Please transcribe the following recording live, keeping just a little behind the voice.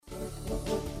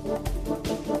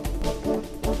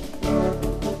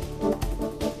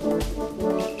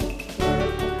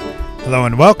Hello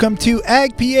and welcome to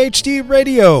Ag PhD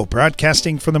Radio,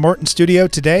 broadcasting from the Morton Studio.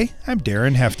 Today, I'm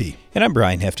Darren Hefty. And I'm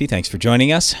Brian Hefty. Thanks for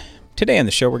joining us. Today on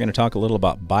the show, we're going to talk a little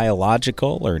about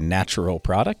biological or natural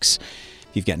products.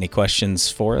 If you've got any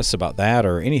questions for us about that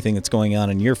or anything that's going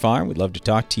on your farm, we'd love to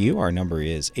talk to you. Our number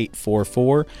is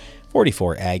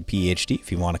 844-44-AG-PhD if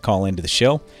you want to call into the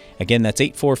show. Again, that's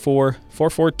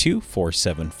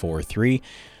 844-442-4743.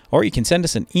 Or you can send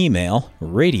us an email,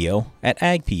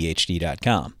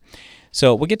 radio@agphd.com.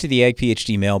 So we'll get to the Ag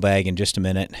PhD mailbag in just a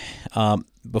minute.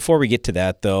 Before we get to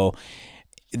that, though,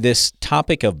 this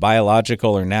topic of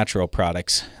biological or natural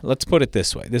products, let's put it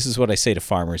this way. This is what I say to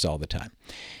farmers all the time.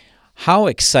 How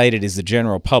excited is the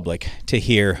general public to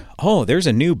hear, oh, there's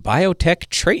a new biotech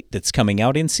trait that's coming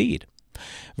out in seed,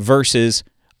 versus,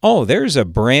 oh, there's a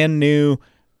brand new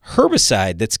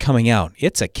herbicide that's coming out.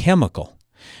 It's a chemical.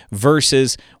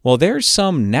 Versus, well, there's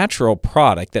some natural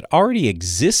product that already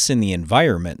exists in the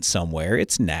environment somewhere.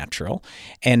 It's natural.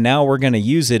 And now we're going to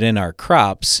use it in our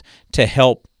crops to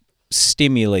help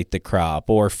stimulate the crop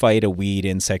or fight a weed,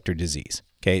 insect, or disease.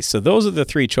 Okay, so those are the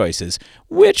three choices.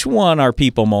 Which one are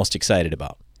people most excited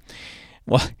about?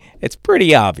 Well, it's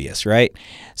pretty obvious, right?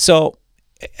 So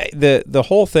the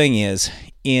whole thing is,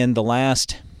 in the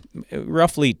last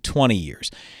roughly 20 years,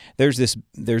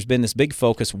 there's been this big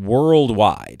focus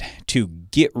worldwide to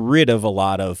get rid of a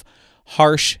lot of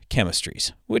harsh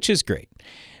chemistries, which is great.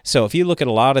 So if you look at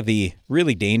a lot of the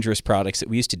really dangerous products that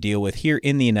we used to deal with here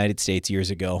in the United States years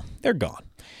ago, they're gone.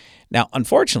 Now,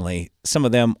 unfortunately, some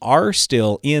of them are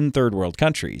still in third world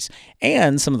countries,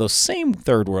 and some of those same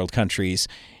third world countries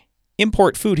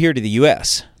import food here to the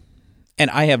U.S., and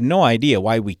I have no idea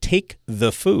why we take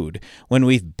the food when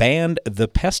we've banned the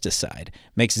pesticide.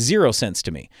 Makes zero sense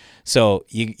to me. So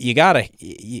you gotta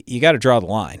draw the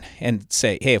line and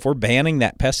say, hey, if we're banning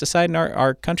that pesticide in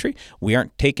our country, we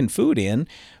aren't taking food in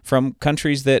from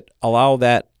countries that allow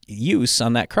that use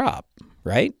on that crop,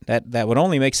 right? That would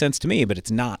only make sense to me, but it's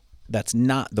not. That's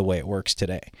not the way it works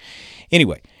today.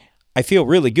 Anyway, I feel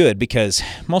really good because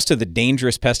most of the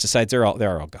dangerous pesticides, they're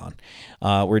all gone.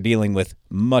 We're dealing with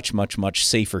much, much, much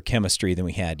safer chemistry than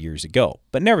we had years ago.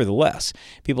 But nevertheless,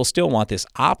 people still want this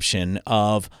option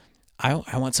of, I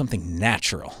want something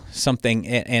natural, something,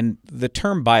 and the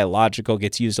term biological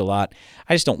gets used a lot.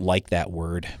 I just don't like that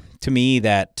word. To me,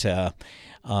 that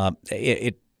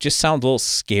it just sounds a little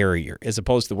scarier as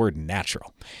opposed to the word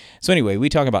natural. So anyway, we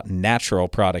talk about natural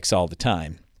products all the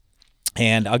time.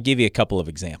 And I'll give you a couple of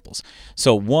examples.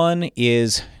 So one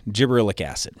is gibberellic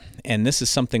acid. And this is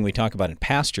something we talk about in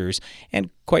pastures and,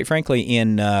 quite frankly,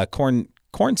 in corn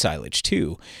silage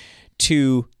too.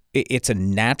 It's a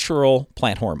natural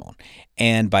plant hormone.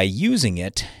 And by using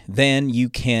it, then you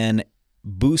can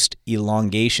boost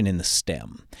elongation in the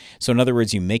stem. So in other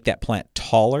words, you make that plant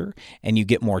taller and you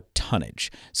get more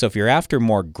tonnage. So if you're after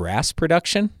more grass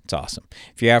production, it's awesome.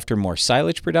 If you're after more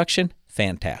silage production,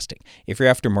 fantastic. If you're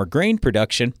after more grain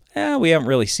production, we haven't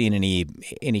really seen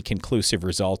any conclusive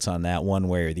results on that one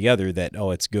way or the other that,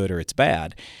 oh, it's good or it's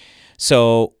bad.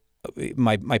 So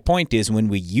my point is, when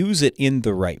we use it in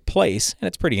the right place, and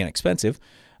it's pretty inexpensive,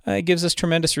 it gives us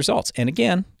tremendous results. And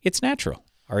again, it's natural,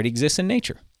 already exists in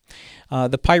nature.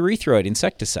 The pyrethroid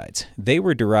insecticides, they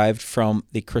were derived from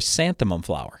the chrysanthemum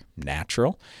flower,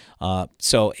 natural.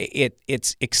 So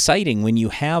it's exciting when you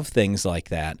have things like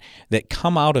that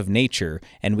come out of nature,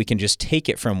 and we can just take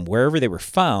it from wherever they were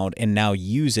found and now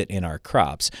use it in our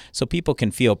crops. So people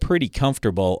can feel pretty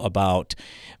comfortable about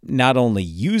not only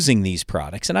using these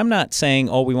products, and I'm not saying,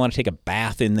 oh, we want to take a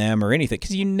bath in them or anything,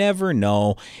 because you never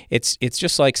know. It's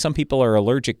just like some people are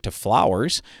allergic to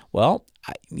flowers. Well,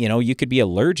 you could be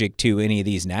allergic to any of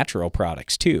these natural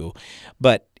products too,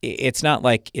 but it's not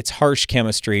like it's harsh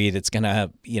chemistry that's going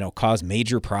to, cause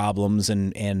major problems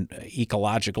and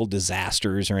ecological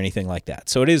disasters or anything like that.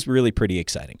 So it is really pretty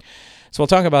exciting. So we'll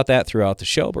talk about that throughout the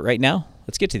show, but right now,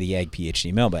 let's get to the Ag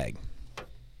PhD mailbag.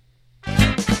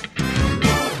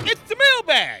 It's the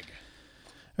mailbag!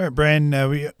 All right, Brian,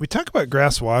 we talk about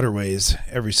grass waterways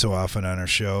every so often on our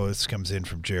show. This comes in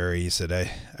from Jerry. He said,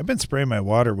 I've been spraying my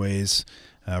waterways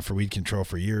for weed control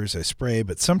for years. I spray,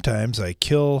 but sometimes I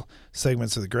kill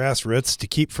segments of the grass roots to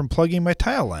keep from plugging my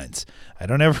tile lines. I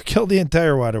don't ever kill the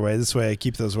entire waterway. This way I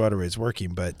keep those waterways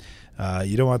working, but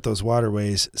you don't want those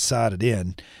waterways sodded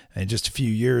in. In just a few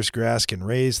years, grass can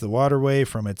raise the waterway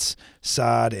from its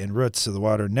sod and roots so the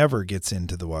water never gets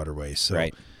into the waterway. So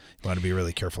right. You want to be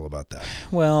really careful about that.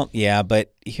 Well, yeah,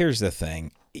 but here's the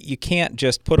thing. You can't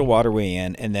just put a waterway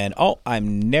in and then,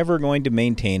 I'm never going to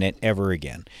maintain it ever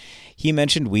again. he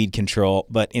mentioned weed control,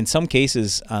 but in some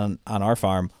cases on our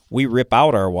farm, we rip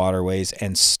out our waterways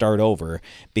and start over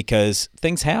because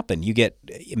things happen. You get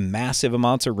massive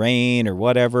amounts of rain or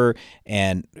whatever,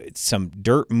 and some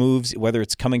dirt moves, whether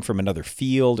it's coming from another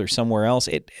field or somewhere else,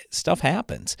 stuff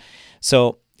happens.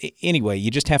 So anyway,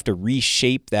 you just have to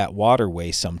reshape that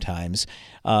waterway sometimes.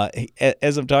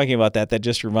 As I'm talking about that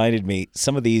just reminded me,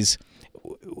 some of these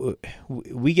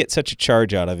we get such a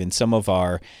charge out of in some of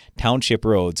our township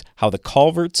roads, how the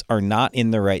culverts are not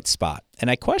in the right spot. And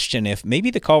I question if maybe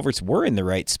the culverts were in the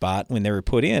right spot when they were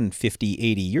put in 50,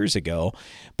 80 years ago,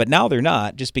 but now they're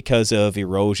not just because of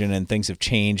erosion and things have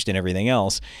changed and everything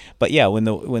else. But yeah, when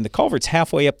the culvert's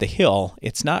halfway up the hill,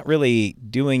 it's not really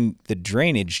doing the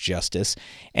drainage justice,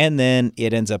 and then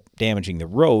it ends up damaging the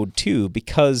road too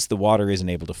because the water isn't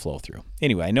able to flow through.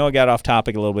 Anyway, I know I got off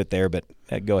topic a little bit there, but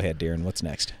go ahead, Darren. What's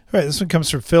next? All right, this one comes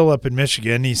from Phil up in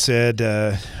Michigan. He said,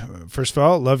 first of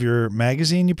all, love your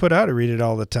magazine you put out. I read it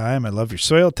all the time. I love your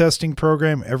soil testing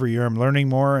program. Every year I'm learning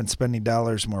more and spending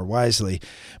dollars more wisely.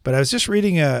 But I was just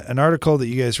reading an article that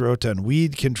you guys wrote on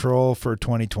weed control for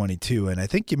 2022, and I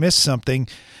think you missed something.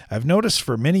 I've noticed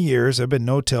for many years, I've been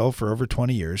no-till for over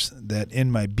 20 years, that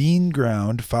in my bean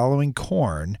ground following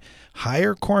corn,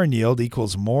 higher corn yield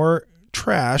equals more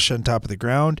trash on top of the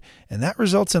ground, and that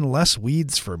results in less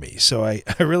weeds for me. So I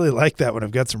really like that when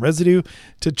I've got some residue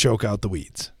to choke out the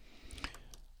weeds.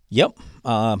 Yep.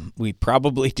 We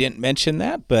probably didn't mention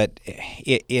that, but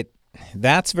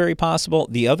that's very possible.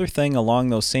 The other thing along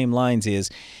those same lines is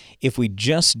if we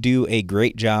just do a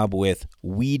great job with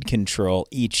weed control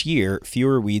each year,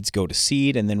 fewer weeds go to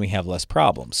seed, and then we have less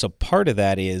problems. So part of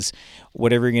that is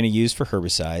whatever you're going to use for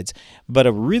herbicides, but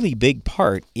a really big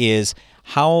part is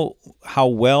how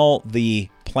well the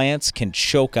plants can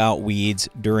choke out weeds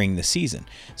during the season.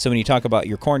 So when you talk about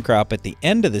your corn crop at the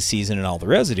end of the season and all the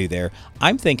residue there,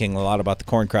 I'm thinking a lot about the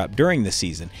corn crop during the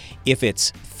season. If it's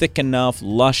thick enough,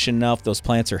 lush enough, those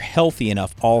plants are healthy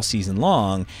enough all season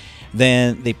long,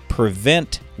 then they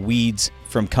prevent weeds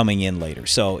from coming in later.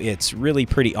 So it's really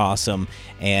pretty awesome.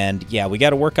 And yeah, we got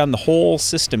to work on the whole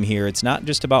system here. It's not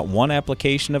just about one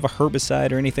application of a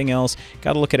herbicide or anything else.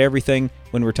 Got to look at everything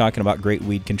when we're talking about great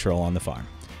weed control on the farm.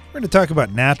 We're going to talk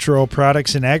about natural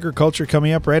products in agriculture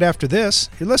coming up right after this.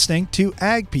 You're listening to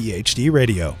Ag PhD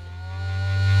Radio.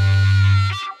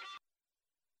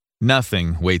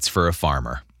 Nothing waits for a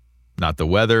farmer. Not the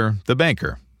weather, the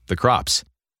banker, the crops.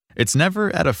 It's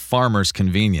never at a farmer's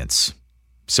convenience.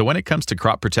 So when it comes to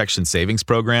crop protection savings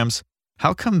programs,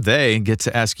 how come they get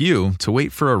to ask you to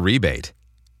wait for a rebate?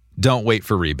 Don't wait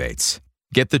for rebates.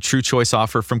 Get the True Choice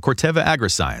offer from Corteva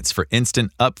Agriscience for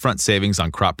instant upfront savings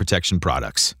on crop protection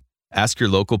products. Ask your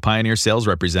local Pioneer sales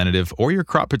representative or your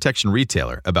crop protection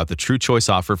retailer about the True Choice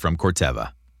offer from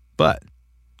Corteva. But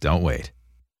don't wait.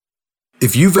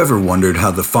 If you've ever wondered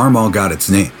how the Farmall got its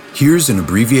name, here's an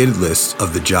abbreviated list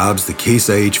of the jobs the Case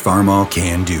IH Farmall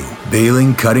can do.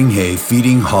 Baling, cutting hay,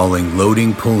 feeding, hauling,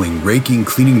 loading, pulling, raking,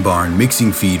 cleaning barn,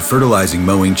 mixing feed, fertilizing,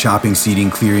 mowing, chopping,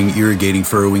 seeding, clearing, irrigating,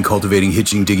 furrowing, cultivating,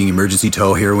 hitching, digging, emergency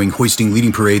tow, harrowing, hoisting,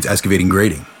 leading parades, excavating,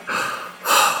 grading.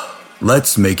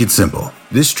 Let's make it simple.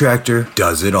 This tractor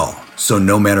does it all. So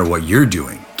no matter what you're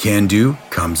doing, Can Do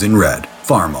comes in red.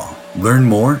 Farmall. Learn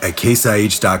more at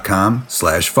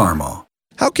caseih.com/farmall.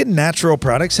 How can natural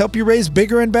products help you raise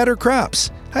bigger and better crops?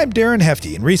 I'm Darren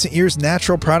Hefty. In recent years,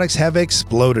 natural products have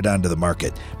exploded onto the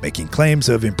market, making claims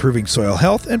of improving soil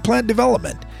health and plant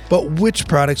development. But which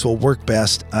products will work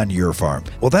best on your farm?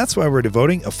 Well, that's why we're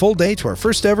devoting a full day to our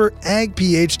first ever Ag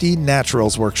PhD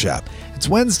Naturals Workshop. It's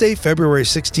Wednesday, February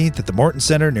 16th at the Morton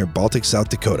Center near Baltic, South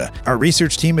Dakota. Our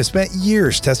research team has spent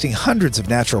years testing hundreds of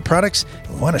natural products,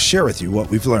 and we want to share with you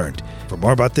what we've learned. For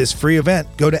more about this free event,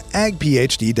 go to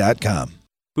agphd.com.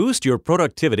 Boost your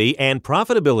productivity and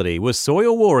profitability with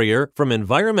Soil Warrior from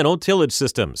Environmental Tillage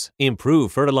Systems.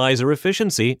 Improve fertilizer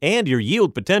efficiency and your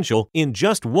yield potential in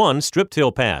just one strip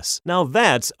till pass. Now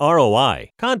that's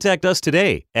ROI. Contact us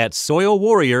today at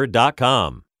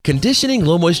soilwarrior.com. Conditioning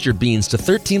low-moisture beans to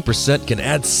 13% can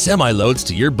add semi-loads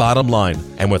to your bottom line.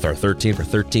 And with our 13 for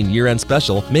 13 year-end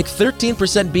special, make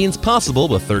 13% beans possible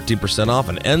with 13% off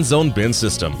an end zone bin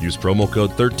system. Use promo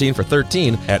code 13 for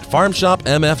 13 at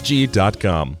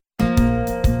farmshopmfg.com.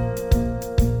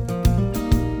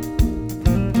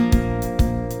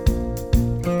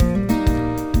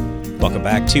 Welcome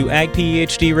back to Ag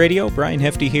PhD Radio. Brian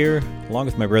Hefty here, along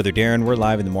with my brother Darren. We're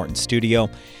live in the Morton studio.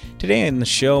 Today in the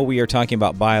show, we are talking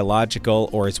about biological,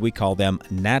 or as we call them,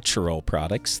 natural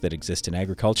products that exist in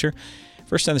agriculture.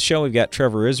 First on the show, we've got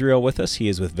Trevor Israel with us. He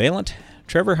is with Valent.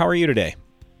 Trevor, how are you today?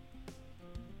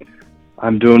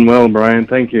 I'm doing well, Brian.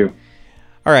 Thank you.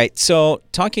 All right, so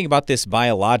talking about this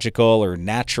biological or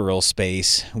natural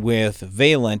space, with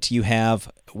Valent, you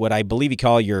have what I believe you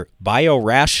call your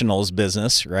biorationals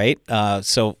business, right?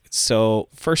 So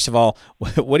first of all,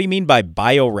 what do you mean by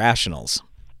biorationals?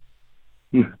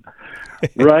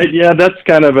 Right. Yeah, that's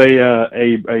kind of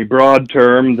a broad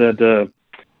term that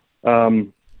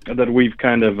we've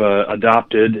kind of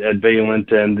adopted at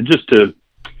Valent, and just to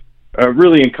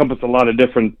really encompass a lot of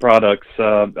different products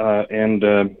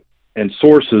and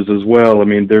sources as well. I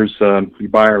mean, there's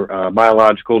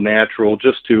biological, natural,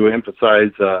 just to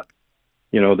emphasize,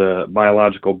 the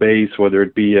biological base, whether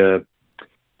it be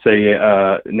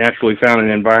naturally found in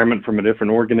an environment from a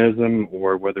different organism,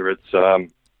 or whether it's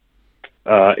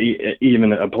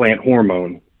even a plant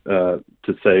hormone, to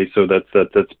say. So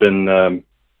that's been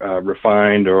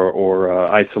refined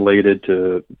or isolated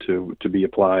to be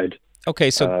applied.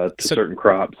 Okay, to certain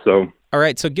crops. So, all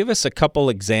right. So, give us a couple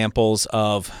examples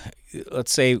of,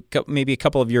 let's say, maybe a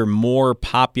couple of your more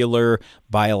popular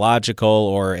biological,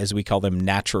 or as we call them,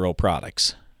 natural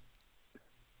products.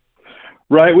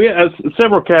 Right. We have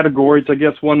several categories. I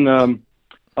guess one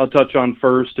I'll touch on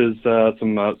first is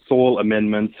some soil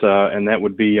amendments, and that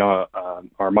would be our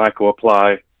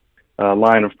MycoApply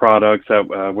line of products,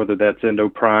 whether that's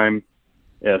EndoPrime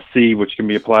C, which can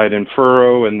be applied in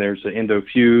furrow, and there's an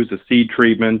EndoFuse, a seed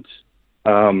treatment,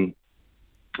 and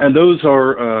those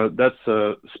are that's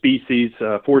species,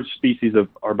 4 species of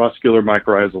arbuscular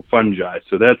mycorrhizal fungi.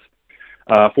 So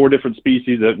that's 4 different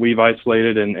species that we've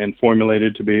isolated and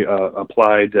formulated to be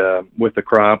applied with the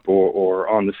crop or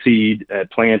on the seed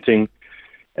at planting,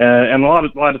 and a lot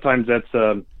of times that's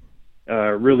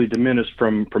really diminished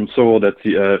from soil that's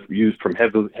used from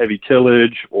heavy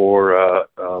tillage or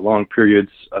long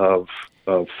periods of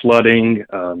flooding,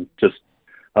 just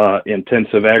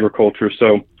intensive agriculture.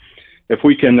 So if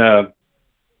we can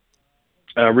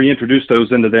reintroduce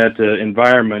those into that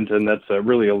environment, and that's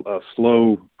really a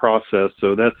slow process,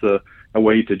 so that's a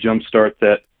way to jumpstart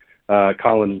that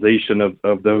colonization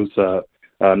of those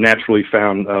naturally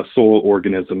found soil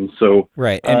organisms. So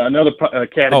right. Another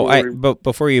category. But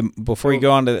before you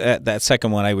go on to that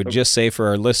second one, I would just say for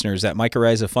our listeners that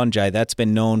mycorrhiza fungi, that's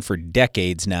been known for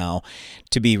decades now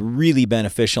to be really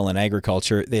beneficial in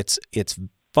agriculture. It's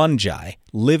fungi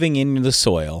living in the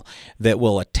soil that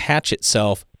will attach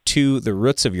itself to the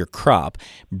roots of your crop,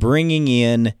 bringing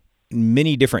in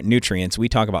many different nutrients. We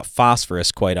talk about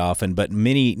phosphorus quite often, but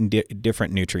many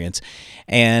different nutrients,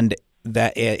 and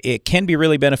that it can be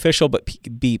really beneficial, but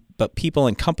people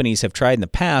and companies have tried in the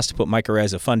past to put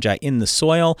mycorrhiza fungi in the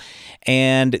soil,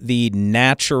 and the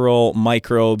natural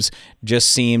microbes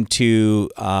just seem to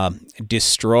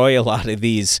destroy a lot of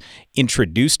these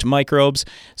introduced microbes.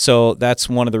 So that's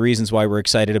one of the reasons why we're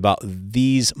excited about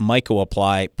these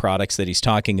MycoApply products that he's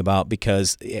talking about,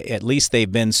 because at least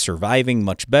they've been surviving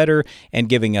much better and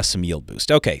giving us some yield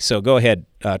boost. Okay, so go ahead,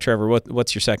 Trevor.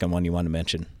 What's your second one you want to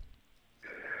mention?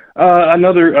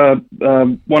 Another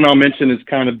one I'll mention is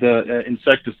kind of the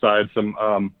insecticide,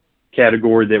 some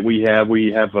category that we have. We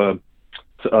have a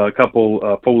couple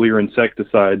foliar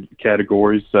insecticide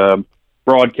categories,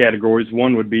 broad categories.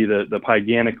 One would be the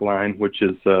Pyganic line, which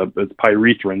is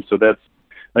pyrethrin. So that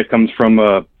comes from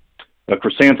a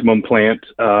chrysanthemum plant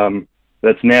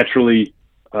that's naturally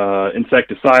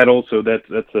insecticidal. So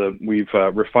we've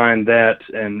refined that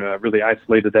and really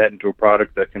isolated that into a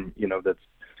product that can, that's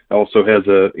also has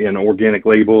an organic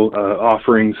label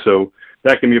offering, so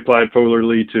that can be applied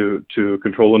foliarly to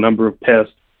control a number of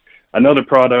pests. Another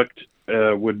product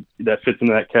that fits in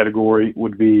that category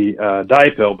would be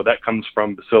Dipel, but that comes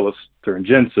from Bacillus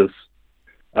thuringiensis,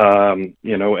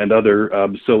 and other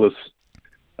Bacillus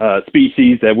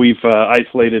species that we've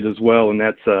isolated as well, and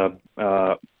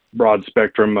that's broad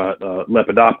spectrum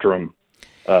Lepidopterum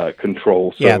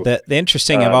control. So, yeah, the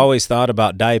interesting I've always thought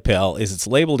about Dipel is it's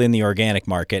labeled in the organic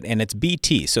market, and it's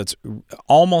BT, so it's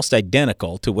almost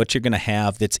identical to what you're going to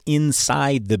have that's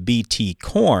inside the BT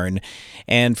corn.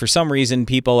 And for some reason,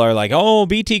 people are like, oh,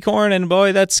 BT corn, and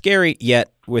boy, that's scary.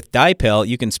 Yet with Dipel,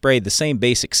 you can spray the same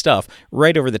basic stuff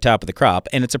right over the top of the crop,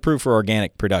 and it's approved for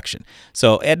organic production.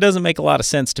 So it doesn't make a lot of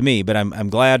sense to me, but I'm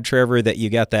glad, Trevor, that you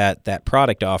got that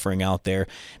product offering out there,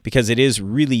 because it is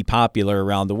really popular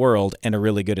around the world and a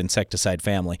really good insecticide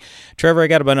family. Trevor, I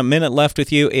got about a minute left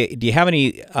with you. Do you have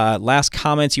any last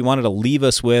comments you wanted to leave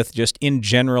us with, just in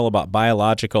general, about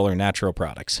biological or natural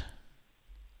products?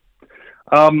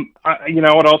 I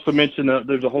would also mention that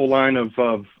there's a whole line of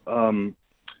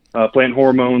plant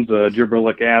hormones,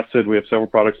 gibberellic acid. We have several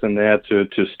products in that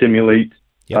to stimulate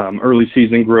early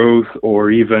season growth,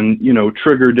 or even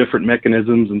trigger different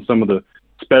mechanisms in some of the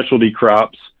specialty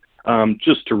crops,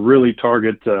 just to really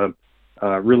target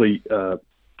really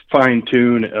fine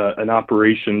tune an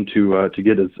operation to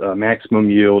get its maximum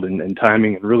yield and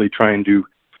timing, and really trying to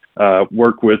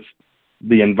work with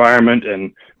the environment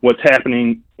and what's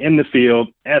happening in the field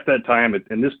at that time.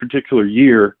 In this particular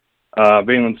year,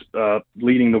 Valen's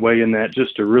leading the way in that,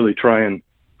 just to really try and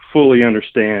fully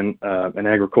understand an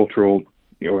agricultural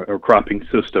or cropping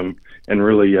system, and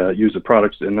really use the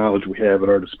products and knowledge we have at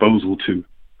our disposal to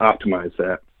optimize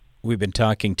that. We've been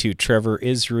talking to Trevor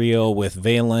Israel with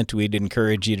Valent. We'd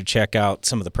encourage you to check out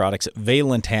some of the products that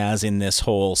Valent has in this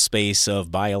whole space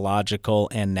of biological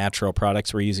and natural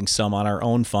products. We're using some on our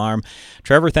own farm.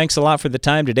 Trevor, thanks a lot for the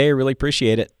time today. I really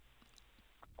appreciate it.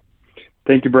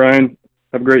 Thank you, Brian.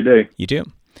 Have a great day. You too.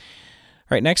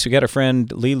 All right, next we got our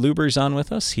friend Lee Lubers on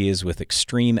with us. He is with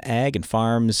Extreme Ag and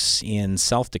Farms in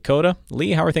South Dakota.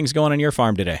 Lee, how are things going on your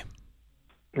farm today?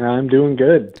 I'm doing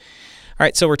good. All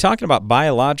right, so we're talking about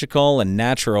biological and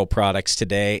natural products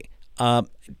today.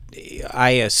 I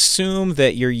assume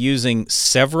that you're using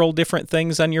several different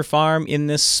things on your farm in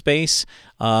this space,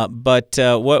 but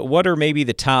what are maybe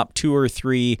the top 2 or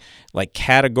 3 like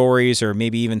categories, or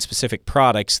maybe even specific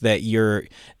products that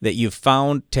you've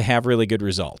found to have really good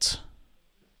results?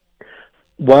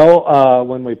 Well,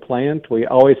 when we plant, we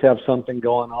always have something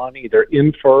going on, either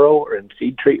in furrow or in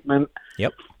seed treatment.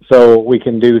 Yep. So we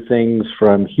can do things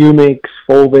from humics,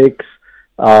 fulvics,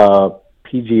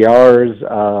 PGRs,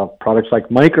 products like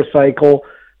Microcycle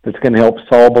that's going to help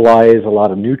solubilize a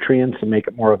lot of nutrients and make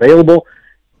it more available.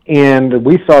 And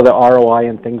we saw the ROI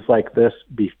in things like this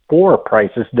before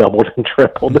prices doubled and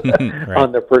tripled Right.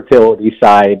 on the fertility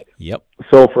side. Yep.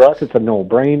 So for us, it's a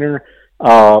no-brainer.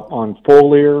 On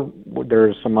foliar,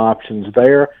 there's some options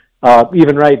there.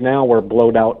 Even right now, we're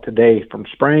blowed out today from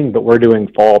spring, but we're doing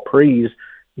fall pre's,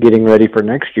 getting ready for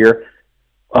next year.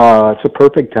 It's a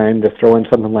perfect time to throw in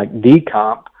something like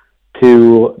decomp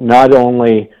to not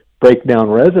only break down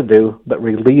residue, but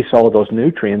release all of those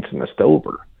nutrients in the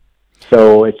stover.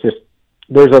 So it's just,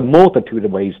 there's a multitude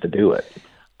of ways to do it.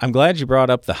 I'm glad you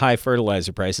brought up the high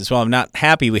fertilizer prices. Well, I'm not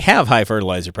happy we have high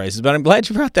fertilizer prices, but I'm glad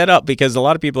you brought that up, because a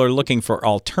lot of people are looking for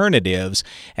alternatives.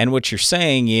 And what you're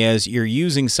saying is you're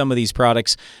using some of these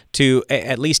products to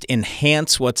at least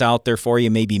enhance what's out there for you,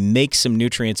 maybe make some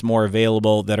nutrients more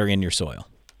available that are in your soil.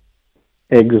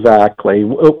 Exactly.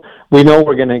 We know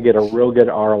we're going to get a real good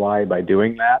ROI by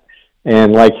doing that.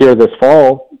 And like here this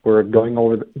fall, we're going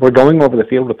over the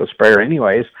field with the sprayer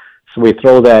anyways. So we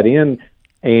throw that in,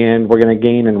 and we're going to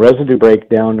gain in residue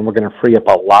breakdown, and we're going to free up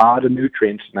a lot of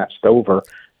nutrients in that stover.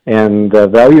 And the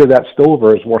value of that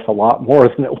stover is worth a lot more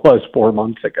than it was 4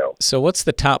 months ago. So what's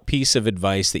the top piece of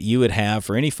advice that you would have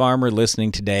for any farmer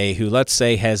listening today who, let's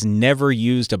say, has never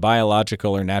used a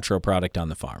biological or natural product on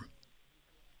the farm?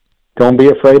 Don't be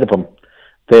afraid of them.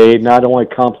 They not only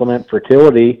complement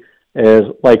fertility, as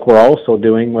like we're also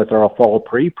doing with our fall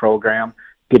pre-program,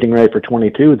 getting ready for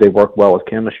 22, they work well with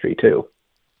chemistry too.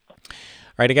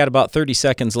 All right, I got about 30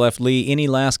 seconds left. Lee, any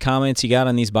last comments you got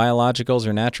on these biologicals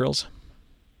or naturals?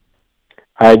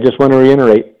 I just want to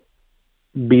reiterate,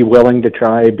 be willing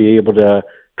to be able to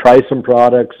try some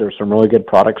products. There's some really good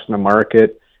products in the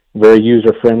market, very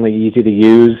user-friendly, easy to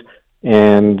use,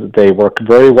 and they work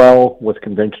very well with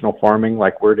conventional farming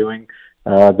like we're doing.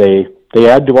 They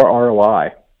add to our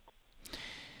ROI.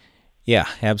 Yeah,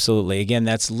 absolutely. Again,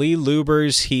 that's Lee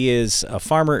Lubers. He is a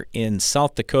farmer in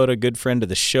South Dakota, good friend of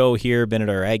the show here, been at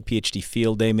our Ag PhD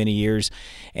Field Day many years,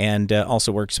 and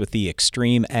also works with the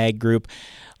Extreme Ag Group.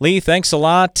 Lee, thanks a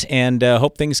lot, and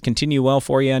hope things continue well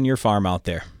for you on your farm out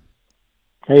there.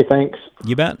 Hey, thanks.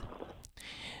 You bet.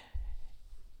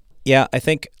 Yeah, I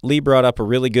think Lee brought up a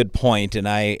really good point, and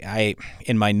I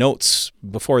in my notes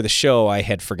before the show, I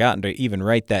had forgotten to even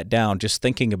write that down, just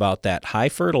thinking about that high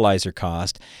fertilizer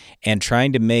cost and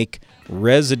trying to make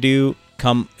residue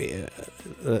come,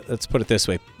 let's put it this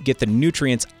way, get the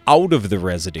nutrients out of the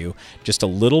residue just a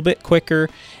little bit quicker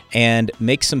and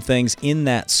make some things in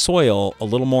that soil a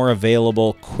little more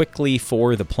available quickly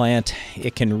for the plant.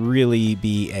 It can really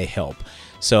be a help.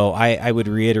 So I would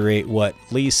reiterate what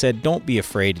Lee said. Don't be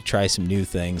afraid to try some new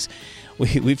things.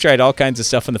 We've tried all kinds of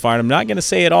stuff on the farm. I'm not going to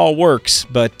say it all works,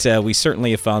 but we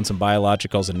certainly have found some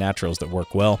biologicals and naturals that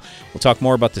work well. We'll talk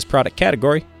more about this product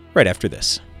category right after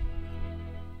this.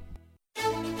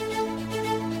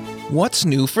 What's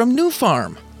new from New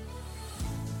Farm?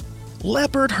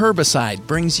 Leopard herbicide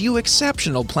brings you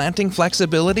exceptional planting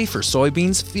flexibility for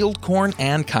soybeans, field corn,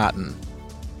 and cotton.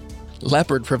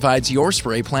 Leopard provides your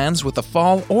spray plans with a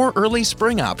fall or early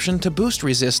spring option to boost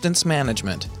resistance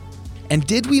management. And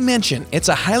did we mention it's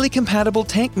a highly compatible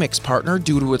tank mix partner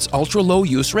due to its ultra-low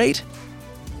use rate?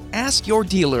 Ask your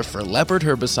dealer for Leopard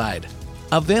herbicide.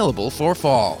 Available for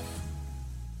fall.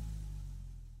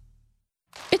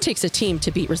 It takes a team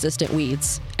to beat resistant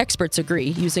weeds. Experts agree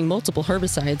using multiple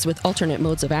herbicides with alternate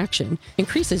modes of action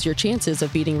increases your chances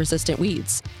of beating resistant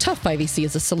weeds. Tough 5-EC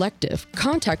is a selective,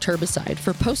 contact herbicide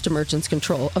for post-emergence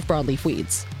control of broadleaf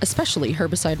weeds, especially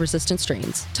herbicide-resistant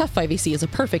strains. Tough 5-EC is a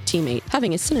perfect teammate,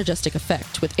 having a synergistic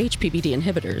effect with HPBD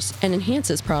inhibitors and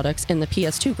enhances products in the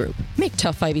PS2 group. Make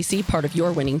Tough 5-EC part of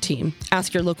your winning team.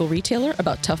 Ask your local retailer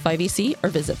about Tough 5-EC or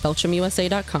visit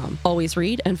BelchamUSA.com. Always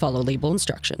read and follow label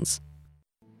instructions.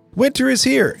 Winter is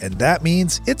here, and that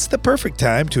means it's the perfect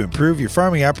time to improve your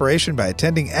farming operation by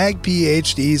attending Ag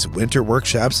PhD's winter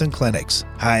workshops and clinics.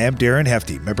 Hi, I'm Darren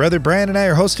Hefty. My brother Brian and I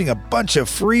are hosting a bunch of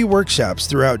free workshops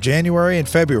throughout January and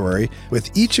February,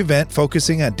 with each event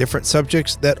focusing on different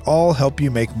subjects that all help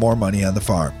you make more money on the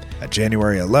farm. On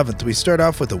January 11th, we start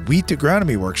off with a wheat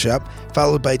agronomy workshop,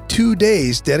 followed by 2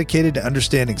 days dedicated to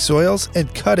understanding soils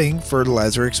and cutting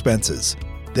fertilizer expenses.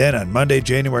 Then on Monday,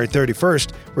 January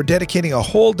 31st, we're dedicating a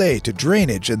whole day to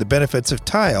drainage and the benefits of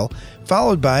tile,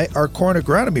 followed by our corn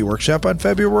agronomy workshop on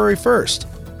February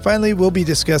 1st. Finally, we'll be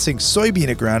discussing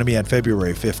soybean agronomy on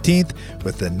February 15th,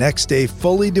 with the next day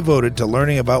fully devoted to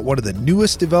learning about one of the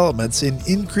newest developments in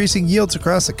increasing yields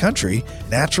across the country,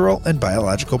 natural and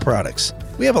biological products.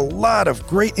 We have a lot of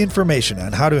great information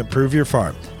on how to improve your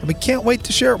farm, and we can't wait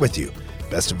to share it with you.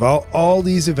 Best of all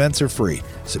these events are free,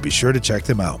 so be sure to check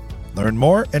them out. Learn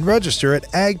more and register at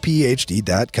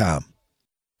agphd.com.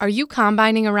 Are you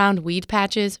combining around weed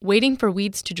patches, waiting for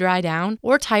weeds to dry down,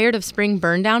 or tired of spring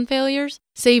burn-down failures?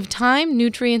 Save time,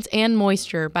 nutrients, and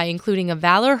moisture by including a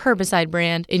Valor herbicide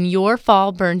brand in your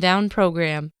fall burn-down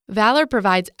program. Valor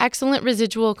provides excellent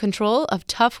residual control of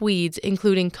tough weeds,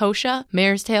 including kochia,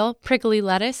 mare's tail, prickly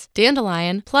lettuce,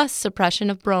 dandelion, plus suppression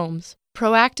of bromes.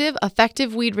 Proactive,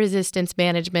 effective weed resistance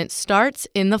management starts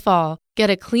in the fall. Get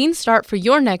a clean start for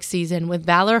your next season with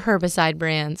Valor herbicide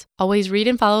brands. Always read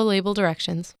and follow label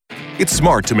directions. It's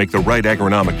smart to make the right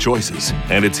agronomic choices,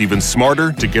 and it's even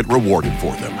smarter to get rewarded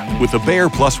for them. With the Bayer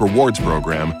Plus Rewards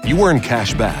program, you earn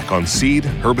cash back on seed,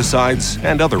 herbicides,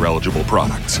 and other eligible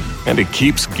products. And it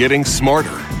keeps getting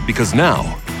smarter, because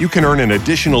now you can earn an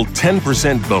additional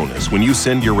 10% bonus when you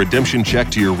send your redemption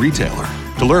check to your retailer.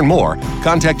 To learn more,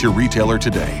 contact your retailer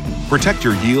today. Protect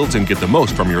your yields and get the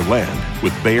most from your land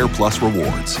with Bayer Plus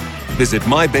Rewards. Visit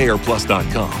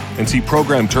mybayerplus.com and see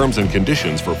program terms and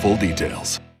conditions for full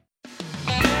details.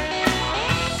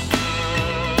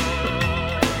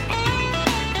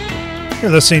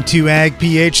 You're listening to Ag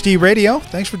PhD Radio.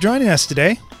 Thanks for joining us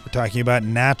today. We're talking about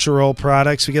natural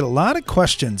products. We get a lot of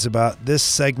questions about this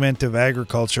segment of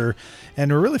agriculture,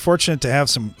 and we're really fortunate to have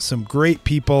some great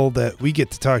people that we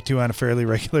get to talk to on a fairly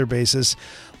regular basis,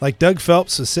 like Doug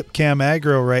Phelps with SipCam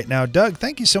Agro right now. Doug,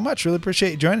 thank you so much. Really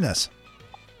appreciate you joining us.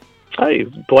 Hi,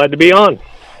 glad to be on.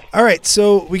 All right,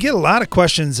 so we get a lot of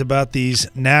questions about these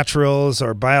naturals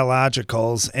or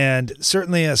biologicals, and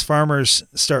certainly as farmers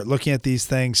start looking at these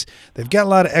things, they've got a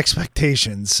lot of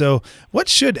expectations. So what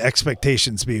should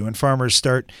expectations be when farmers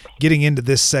start getting into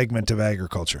this segment of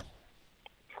agriculture?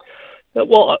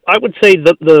 Well, I would say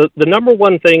that the number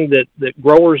one thing that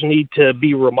growers need to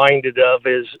be reminded of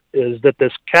is that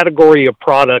this category of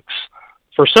products,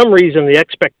 for some reason, the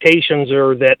expectations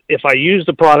are that if I use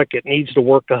the product, it needs to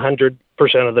work 100%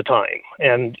 of the time.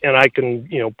 And I can,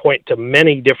 point to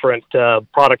many different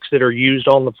products that are used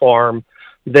on the farm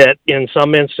that in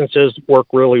some instances work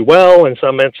really well. In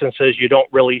some instances, you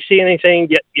don't really see anything,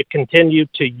 yet you continue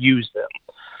to use them.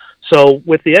 So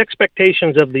with the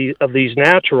expectations of these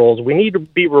naturals, we need to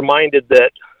be reminded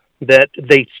that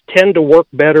they tend to work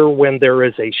better when there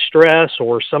is a stress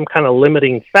or some kind of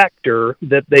limiting factor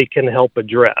that they can help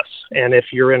address. And if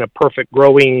you're in a perfect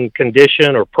growing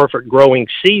condition or perfect growing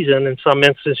season, in some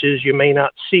instances you may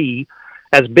not see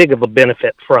as big of a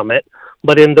benefit from it.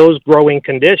 But in those growing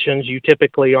conditions, you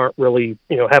typically aren't really,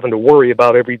 having to worry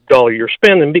about every dollar you're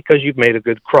spending because you've made a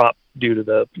good crop due to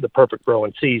the perfect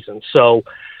growing season. So,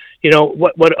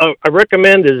 what I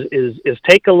recommend is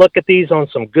take a look at these on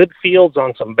some good fields,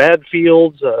 on some bad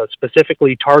fields,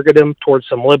 specifically target them towards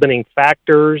some limiting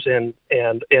factors and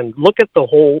look at the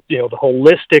whole, the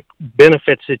holistic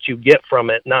benefits that you get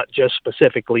from it, not just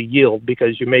specifically yield,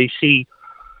 because you may see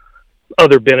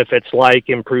other benefits like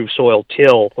improved soil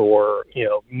tilth or,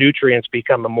 nutrients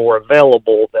becoming more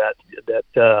available that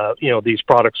these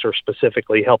products are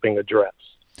specifically helping address.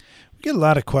 We get a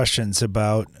lot of questions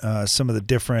about some of the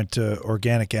different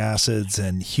organic acids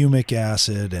and humic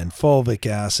acid and fulvic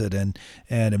acid and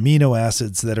amino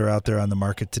acids that are out there on the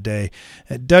market today.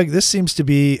 Doug, this seems to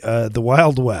be the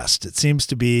Wild West. It seems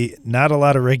to be not a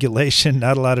lot of regulation,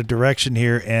 not a lot of direction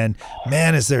here, and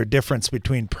man, is there a difference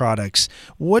between products.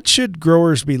 What should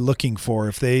growers be looking for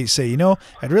if they say,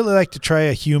 I'd really like to try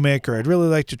a humic or I'd really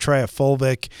like to try a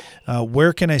fulvic?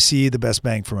 Where can I see the best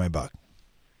bang for my buck?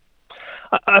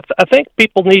 I think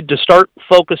people need to start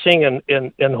focusing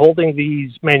and holding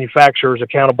these manufacturers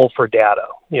accountable for data.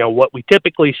 What we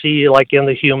typically see, like in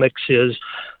the humics, is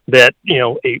that,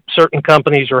 certain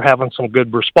companies are having some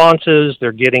good responses,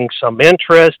 they're getting some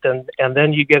interest, and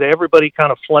then you get everybody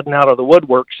kind of flooding out of the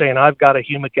woodwork saying, I've got a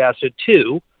humic acid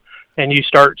too. And you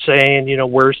start saying,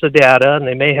 where's the data? And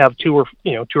they may have two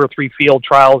or three field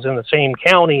trials in the same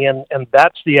county, and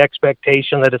that's the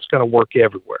expectation that it's going to work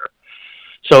everywhere.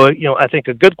 So, I think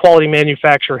a good quality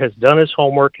manufacturer has done his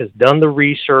homework, has done the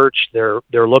research. They're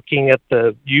looking at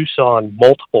the use on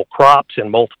multiple crops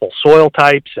and multiple soil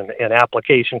types and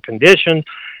application conditions.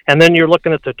 And then you're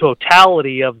looking at the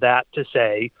totality of that to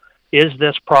say, is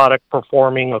this product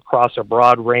performing across a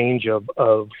broad range of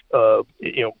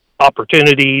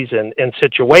opportunities and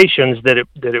situations that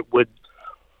it would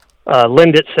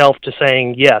lend itself to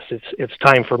saying, yes, it's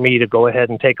time for me to go ahead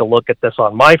and take a look at this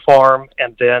on my farm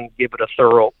and then give it a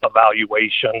thorough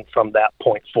evaluation from that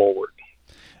point forward.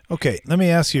 Okay, let me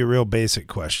ask you a real basic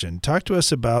question. Talk to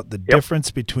us about the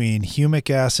difference between humic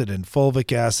acid and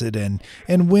fulvic acid and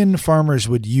when farmers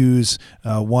would use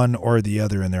one or the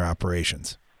other in their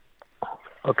operations.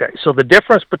 Okay, so the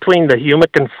difference between the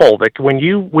humic and fulvic, when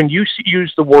you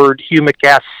use the word humic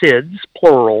acids,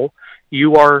 plural,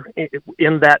 you are,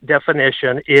 in that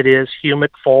definition, it is humic,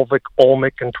 fulvic,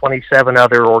 olmic, and 27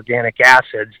 other organic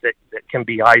acids that can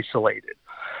be isolated.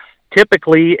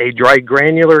 Typically, a dry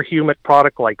granular humic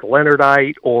product like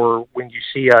Leonardite, or when you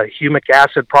see a humic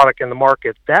acid product in the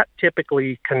market, that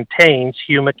typically contains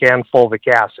humic and fulvic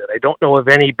acid. I don't know of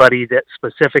anybody that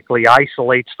specifically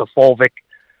isolates the fulvic,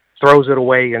 throws it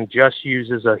away, and just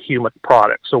uses a humic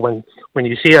product. So when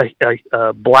you see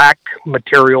a black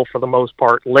material, for the most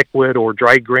part, liquid or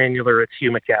dry granular, it's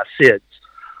humic acids.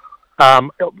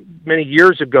 Many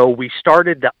years ago, we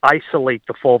started to isolate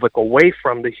the fulvic away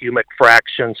from the humic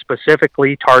fraction,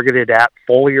 specifically targeted at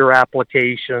foliar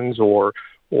applications or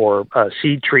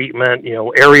seed treatment,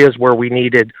 areas where we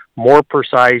needed more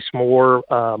precise, more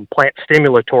plant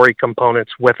stimulatory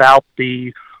components without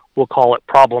the, we'll call it,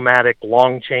 problematic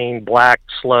long chain black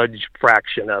sludge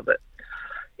fraction of it.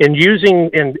 In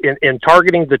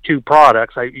targeting the two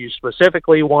products, you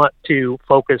specifically want to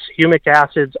focus humic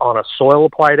acids on a soil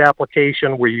applied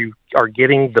application where you are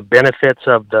getting the benefits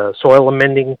of the soil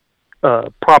amending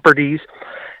properties,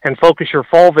 and focus your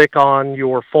fulvic on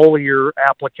your foliar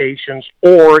applications,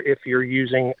 or if you're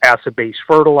using acid-based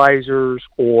fertilizers,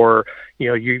 or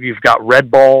you've got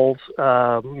red balls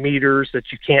meters that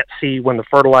you can't see when the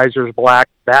fertilizer is black.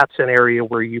 That's an area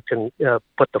where you can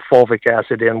put the fulvic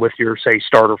acid in with your, say,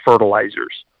 starter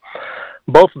fertilizers.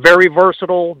 Both very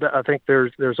versatile. I think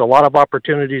there's a lot of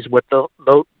opportunities with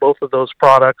both of those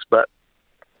products, but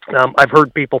I've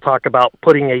heard people talk about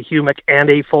putting a humic and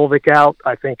a fulvic out.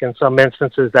 I think in some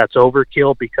instances that's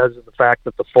overkill because of the fact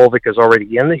that the fulvic is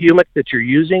already in the humic that you're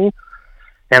using.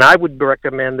 And I would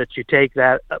recommend that you take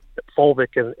that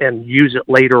fulvic and use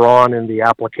it later on in the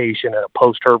application in a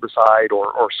post-herbicide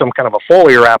or some kind of a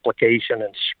foliar application,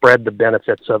 and spread the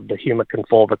benefits of the humic and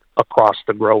fulvic across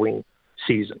the growing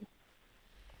season.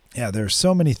 Yeah, there's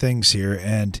so many things here,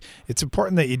 and it's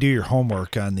important that you do your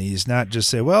homework on these, not just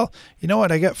say, well, you know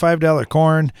what, I got $5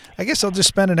 corn, I guess I'll just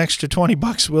spend an extra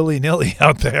 $20 willy-nilly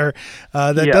out there.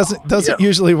 That doesn't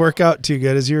usually work out too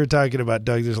good. As you were talking about,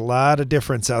 Doug, there's a lot of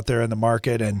difference out there in the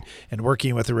market, and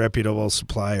working with a reputable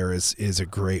supplier is a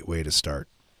great way to start.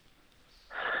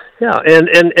 Yeah, and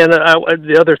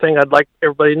the other thing I'd like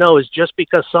everybody to know is just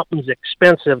because something's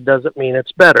expensive doesn't mean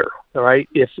it's better, all right?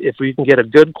 If we can get a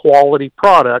good quality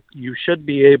product, you should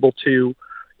be able to,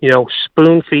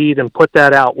 spoon feed and put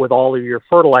that out with all of your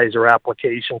fertilizer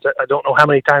applications. I don't know how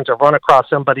many times I've run across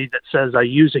somebody that says, I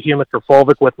use a humic or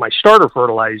fulvic with my starter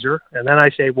fertilizer, and then I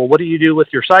say, well, what do you do with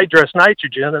your side dress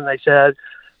nitrogen? And they said,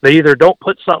 they either don't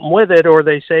put something with it, or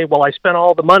they say, well, I spent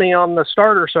all the money on the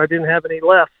starter, so I didn't have any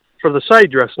left for the side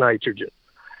dress nitrogen.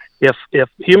 If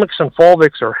humics and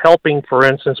fulvics are helping, for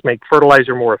instance, make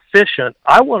fertilizer more efficient,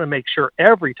 I want to make sure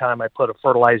every time I put a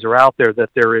fertilizer out there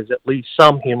that there is at least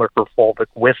some humic or fulvic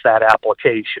with that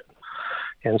application.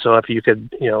 And so if you could,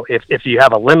 if you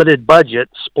have a limited budget,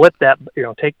 split that,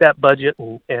 take that budget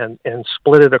and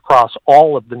split it across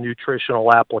all of the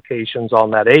nutritional applications on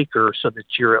that acre so that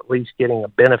you're at least getting a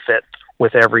benefit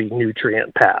with every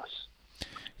nutrient pass.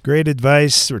 Great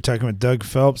advice. We're talking with Doug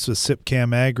Phelps with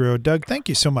SIPCAM Agro. Doug, thank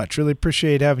you so much. Really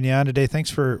appreciate having you on today.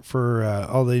 Thanks for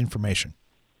all the information.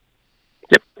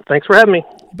 Yep. Thanks for having me.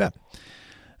 You bet.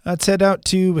 Let's head out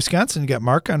to Wisconsin. We got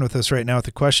Mark on with us right now with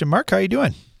a question. Mark, how are you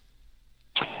doing?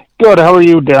 Good. How are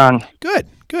you, Don? Good.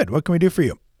 What can we do for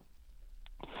you?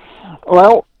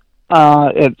 Well,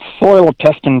 it's soil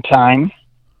testing time.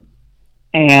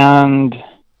 And,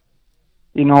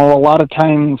 a lot of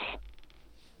times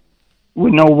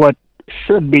we know what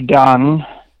should be done.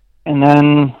 And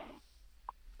then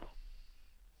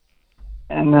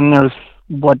there's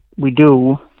what we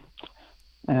do.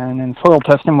 And in soil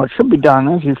testing, what should be done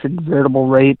is you should variable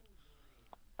rate,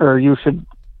 or you should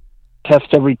test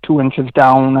every 2 inches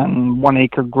down on 1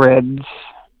 acre grids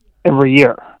every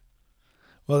year.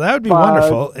 Well, that would be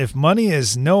wonderful. If money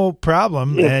is no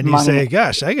problem and you say,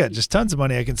 gosh, I got just tons of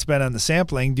money I can spend on the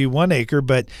sampling, do 1 acre.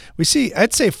 But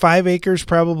I'd say 5 acres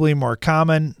probably more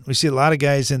common. We see a lot of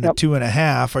guys in the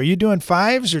 2.5. Are you doing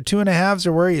 5s or 2.5s,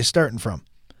 or where are you starting from?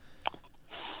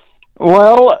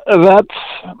 Well, that's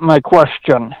my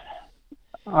question.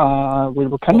 We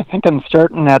were kind of thinking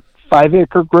starting at 5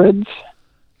 acre grids.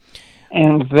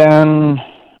 And then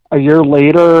a year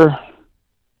later,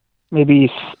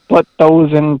 maybe split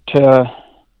those into.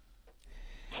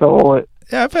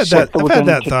 Yeah, I've had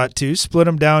that thought too. Split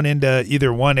them down into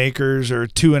either 1 acres or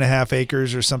 2.5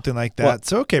 acres or something like that. Well,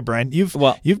 so okay, Brian, you've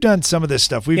done some of this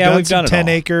stuff. We've done 10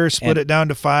 acres, split it down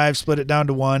to 5, split it down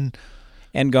to 1,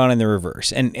 and gone in the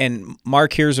reverse. And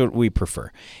Mark, here's what we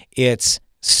prefer: it's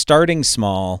starting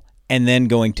small and then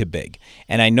going to big.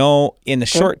 And I know in the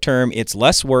short term, it's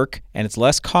less work and it's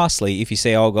less costly if you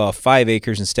say, I'll go 5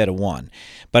 acres instead of 1.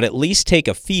 But at least take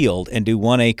a field and do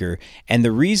 1 acre. And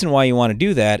the reason why you want to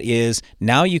do that is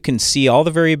now you can see all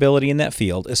the variability in that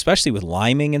field, especially with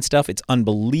liming and stuff. It's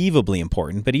unbelievably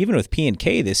important. But even with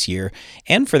P&K this year,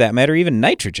 and for that matter, even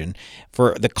nitrogen,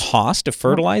 for the cost of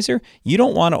fertilizer, you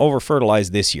don't want to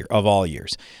over-fertilize this year of all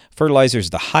years. Fertilizer is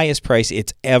the highest price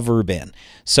it's ever been.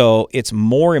 So it's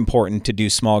more important to do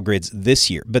small grids this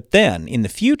year. But then in the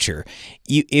future,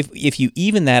 if you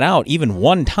even that out even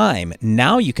one time,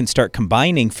 now you can start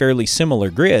combining fairly similar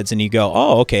grids and you go,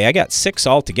 oh, okay, I got 6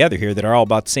 all together here that are all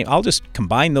about the same. I'll just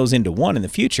combine those into 1 in the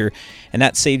future, and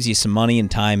that saves you some money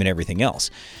and time and everything else.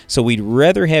 So we'd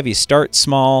rather have you start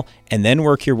small and then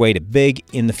work your way to big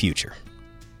in the future.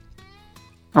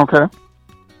 Okay.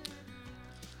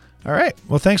 All right.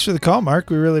 Well, thanks for the call,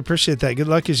 Mark. We really appreciate that. Good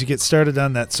luck as you get started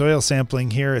on that soil sampling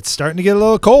here. It's starting to get a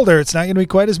little colder. It's not going to be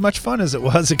quite as much fun as it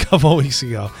was a couple of weeks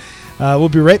ago. We'll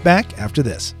be right back after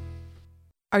this.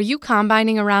 Are you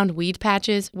combining around weed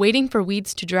patches, waiting for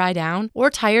weeds to dry down, or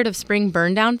tired of spring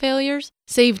burn down failures?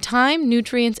 Save time,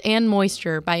 nutrients, and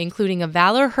moisture by including a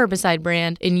Valor herbicide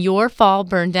brand in your fall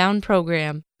burn down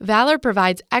program. Valor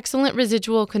provides excellent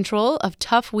residual control of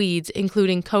tough weeds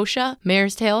including kochia,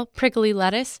 mare's tail, prickly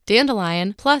lettuce,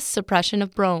 dandelion, plus suppression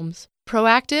of bromes.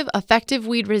 Proactive, effective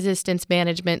weed resistance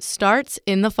management starts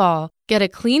in the fall. Get a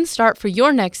clean start for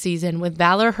your next season with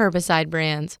Valor herbicide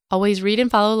brands. Always read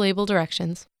and follow label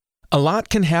directions. A lot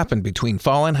can happen between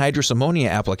fall anhydrous ammonia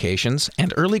applications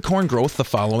and early corn growth the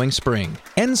following spring.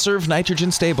 N-Serve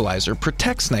Nitrogen Stabilizer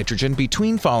protects nitrogen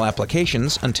between fall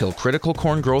applications until critical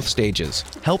corn growth stages,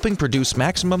 helping produce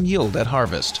maximum yield at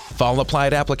harvest.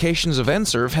 Fall-applied applications of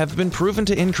N-Serve have been proven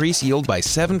to increase yield by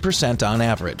 7% on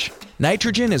average.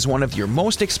 Nitrogen is one of your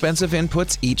most expensive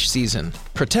inputs each season.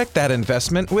 Protect that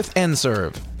investment with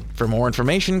N-Serve. For more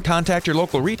information, contact your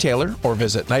local retailer or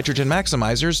visit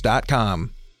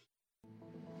nitrogenmaximizers.com.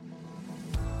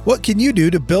 What can you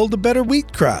do to build a better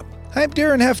wheat crop? I'm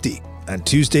Darren Hefty. On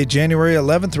Tuesday, January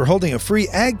 11th, we're holding a free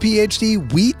Ag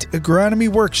PhD Wheat Agronomy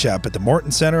Workshop at the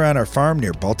Morton Center on our farm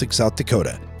near Baltic, South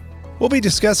Dakota. We'll be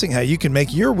discussing how you can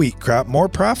make your wheat crop more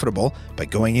profitable by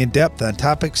going in depth on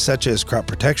topics such as crop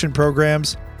protection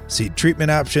programs, seed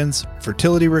treatment options,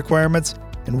 fertility requirements,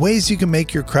 and ways you can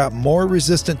make your crop more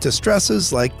resistant to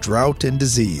stresses like drought and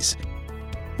disease.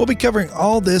 We'll be covering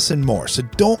all this and more, so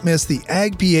don't miss the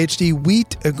Ag PhD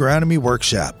Wheat Agronomy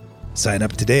Workshop. Sign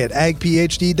up today at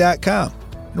agphd.com.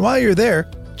 And while you're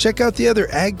there, check out the other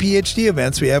Ag PhD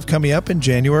events we have coming up in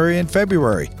January and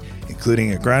February,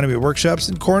 including agronomy workshops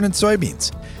in corn and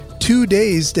soybeans, 2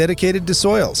 days dedicated to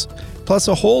soils, plus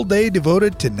a whole day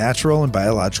devoted to natural and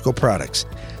biological products.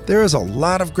 There is a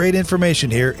lot of great information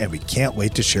here, and we can't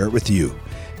wait to share it with you.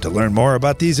 To learn more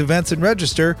about these events and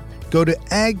register, go to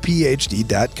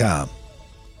agphd.com.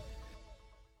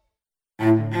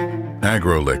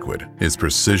 AgroLiquid is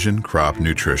precision crop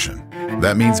nutrition.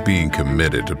 That means being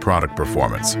committed to product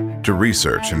performance, to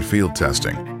research and field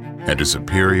testing, and to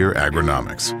superior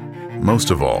agronomics.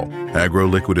 Most of all,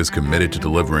 AgroLiquid is committed to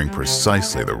delivering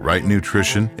precisely the right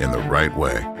nutrition in the right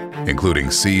way,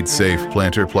 including seed-safe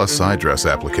planter plus side dress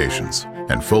applications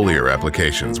and foliar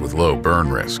applications with low burn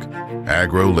risk.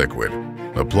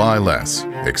 AgroLiquid. Apply less,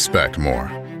 expect more.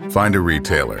 Find a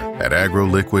retailer at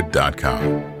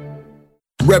agroliquid.com.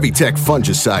 Revitec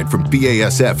fungicide from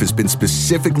BASF has been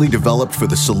specifically developed for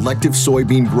the selective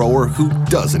soybean grower who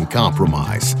doesn't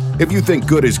compromise. If you think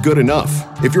good is good enough,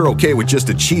 if you're okay with just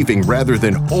achieving rather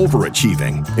than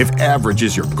overachieving, if average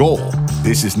is your goal,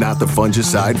 this is not the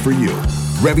fungicide for you.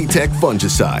 Revitec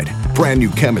fungicide, brand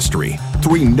new chemistry,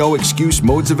 3 no-excuse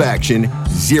modes of action,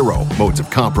 0 modes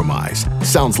of compromise.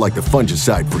 Sounds like the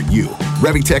fungicide for you.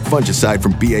 Revitec fungicide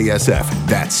from BASF.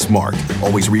 That's smart.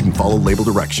 Always read and follow label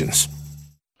directions.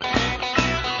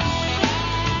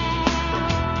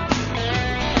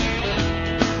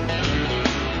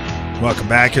 Welcome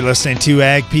back. You're listening to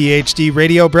Ag PhD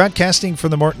Radio, broadcasting from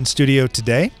the Morton studio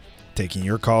today. Taking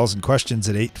your calls and questions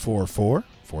at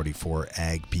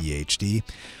 844-44-AG-PhD.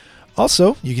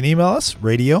 Also, you can email us,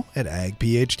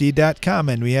 radio@agphd.com.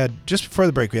 And we had, just before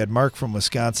the break, we had Mark from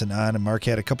Wisconsin on, and Mark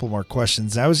had a couple more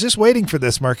questions. And I was just waiting for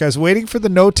this, Mark. I was waiting for the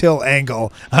no-till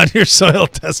angle on your soil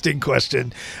testing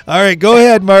question. All right, go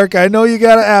ahead, Mark. I know you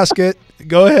got to ask it.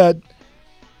 Go ahead.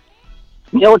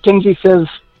 Neil Kinsey says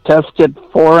test at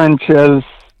 4 inches.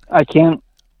 I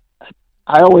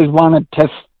always want to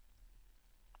test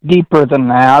deeper than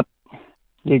that.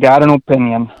 You got an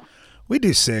opinion? We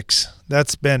do 6.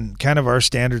 That's been kind of our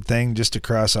standard thing just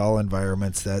across all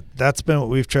environments. That's been what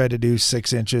we've tried to do,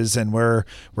 6 inches, and we're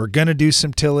going to do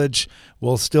some tillage.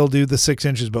 We'll still do the 6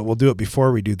 inches, but we'll do it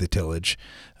before we do the tillage.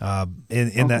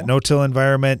 In that no-till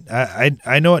environment,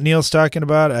 I know what Neil's talking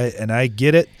about, and I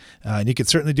get it. And you could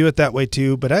certainly do it that way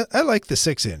too, but I like the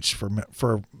 6 inch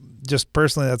for just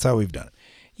personally. That's how we've done it.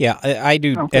 Yeah, I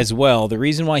do as well. The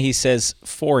reason why he says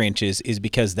 4 inches is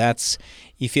because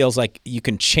he feels like you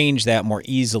can change that more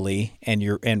easily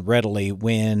and readily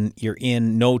when you're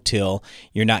in no-till.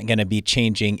 You're not going to be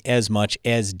changing as much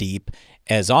as deep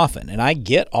as often, and I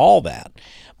get all that.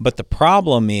 But the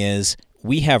problem is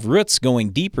we have roots going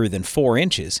deeper than 4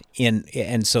 inches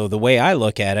and so the way I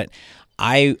look at it,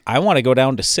 I want to go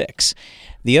down to 6.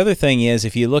 The other thing is,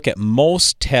 if you look at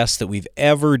most tests that we've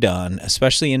ever done,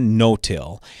 especially in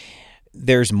no-till,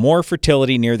 there's more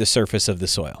fertility near the surface of the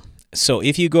soil. So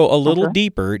if you go a little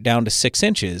deeper, down to 6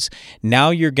 inches,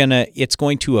 now it's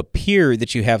going to appear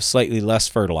that you have slightly less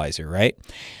fertilizer, right?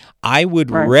 I would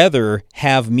rather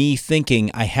have me thinking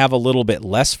I have a little bit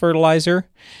less fertilizer,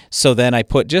 so then I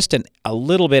put just a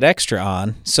little bit extra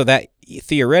on, so that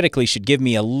theoretically should give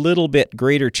me a little bit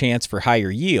greater chance for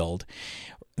higher yield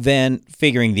than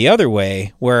figuring the other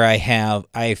way where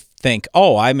I think,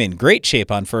 I'm in great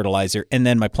shape on fertilizer, and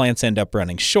then my plants end up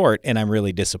running short and I'm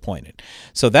really disappointed.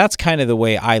 So that's kind of the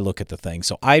way I look at the thing.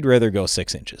 So I'd rather go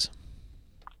 6 inches.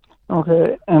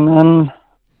 Okay. And then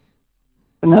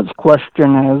the next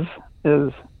question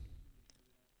is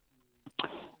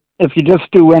if you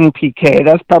just do NPK,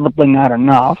 that's probably not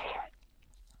enough,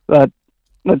 but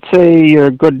let's say your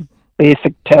good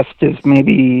basic test is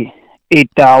maybe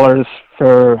 $8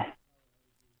 for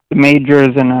the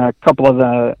majors and a couple of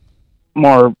the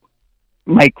more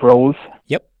micros.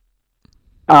 Yep.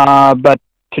 But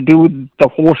to do the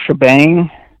whole shebang,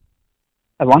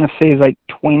 I want to say it's like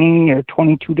 $20 or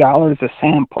 $22 a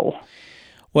sample.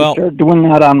 Well, if you're doing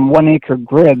that on 1 acre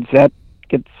grids, that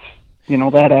gets,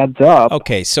 that adds up.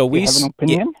 Okay, so do you have an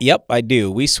opinion? Yep, I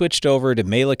do. We switched over to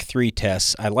Mehlich 3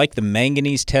 tests. I like the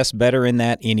manganese test better in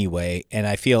that anyway, and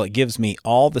I feel it gives me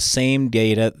all the same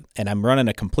data, and I'm running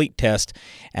a complete test,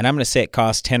 and I'm going to say it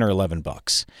costs $10 or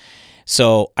 $11.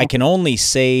 So I can only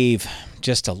save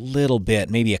just a little bit,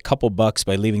 maybe a couple bucks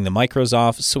by leaving the micros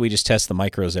off, so we just test the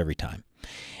micros every time.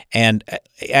 And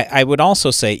I would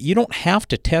also say you don't have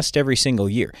to test every single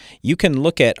year. You can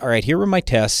look at, all right, here were my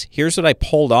tests. Here's what I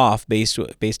pulled off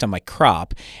based on my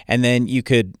crop. And then you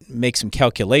could make some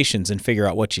calculations and figure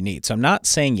out what you need. So I'm not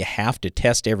saying you have to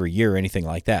test every year or anything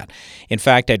like that. In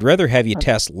fact, I'd rather have you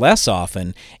test less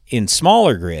often in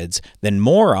smaller grids than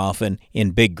more often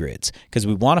in big grids, because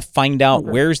we want to find out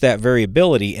where's that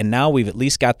variability. And now we've at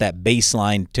least got that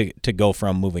baseline to go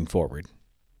from moving forward.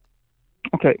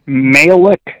 Okay,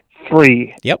 Mehlich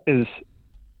 3. Yep. Is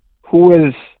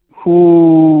who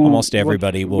almost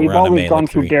everybody will we've run a always Mehlich gone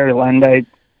 3. through Dairyland.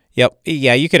 Yep.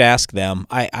 Yeah, you could ask them.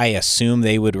 I assume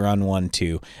they would run one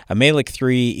too. A Mehlich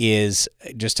 3 is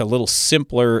just a little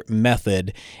simpler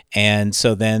method, and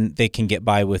so then they can get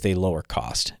by with a lower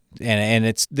cost. And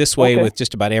it's this way with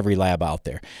just about every lab out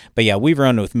there. But yeah, we've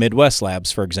run with Midwest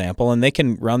Labs, for example, and they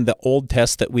can run the old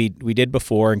tests that we did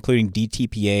before, including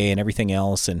DTPA and everything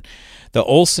else, and the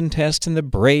Olson test and the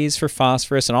Braze for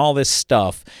phosphorus and all this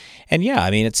stuff. And yeah,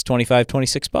 I mean, it's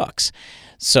 $25-$26.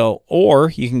 So, or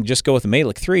you can just go with the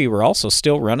Mehlich 3. We're also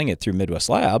still running it through Midwest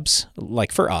Labs,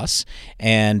 like for us,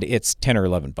 and it's $10 or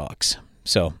 $11.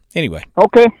 So, anyway.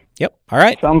 Okay. Yep. All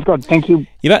right. Sounds good. Thank you.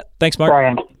 You bet. Thanks, Mark.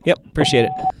 Brian. Yep. Appreciate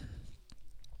it.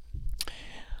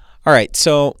 All right.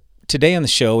 So, today on the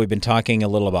show, we've been talking a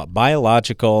little about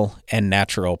biological and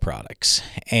natural products.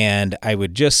 And I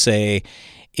would just say,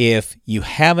 if you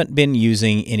haven't been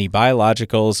using any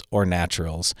biologicals or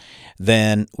naturals,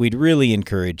 then we'd really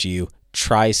encourage you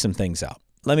try some things out.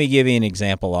 Let me give you an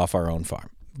example off our own farm.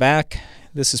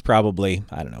 This is probably,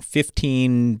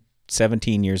 15,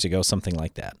 17 years ago, something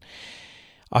like that.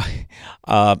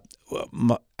 I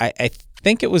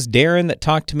think it was Darren that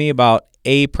talked to me about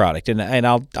a product, and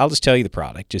I'll just tell you the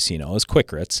product, just so you know. It was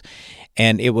Quick Roots,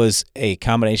 and it was a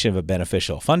combination of a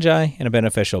beneficial fungi and a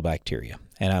beneficial bacteria.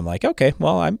 And I'm like, okay,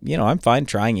 well, I'm fine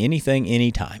trying anything,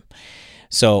 anytime.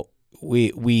 So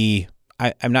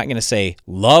I'm not going to say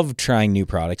love trying new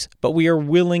products, but we are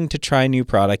willing to try new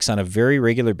products on a very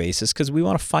regular basis because we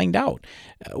want to find out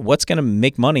what's going to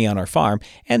make money on our farm.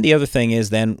 And the other thing is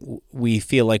then we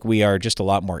feel like we are just a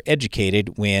lot more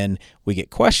educated when we get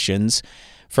questions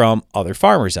from other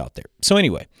farmers out there. So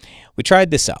anyway, we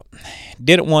tried this out.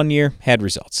 Did it 1 year, had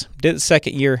results. Did it the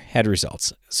second year, had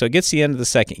results. So it gets to the end of the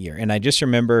second year, and I just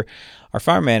remember our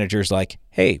farm manager's like,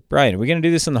 hey, Brian, are we going to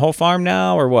do this on the whole farm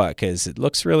now or what? Because it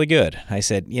looks really good. I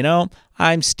said,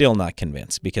 I'm still not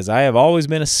convinced because I have always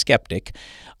been a skeptic,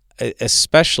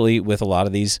 especially with a lot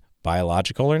of these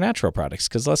biological or natural products,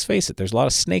 because let's face it, there's a lot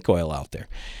of snake oil out there.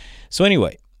 So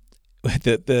anyway,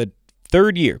 the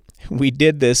third year, we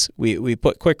did this. We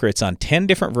put Quick Roots on 10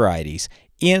 different varieties,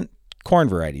 in corn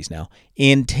varieties now,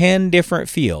 in 10 different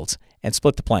fields, and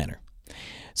split the planter.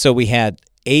 So we had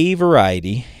a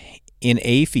variety in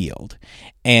a field,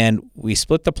 and we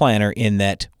split the planter in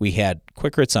that we had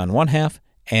Quick Roots on one half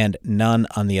and none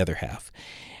on the other half,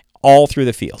 all through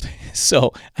the field.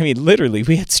 So, literally,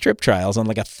 we had strip trials on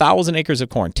like 1,000 acres of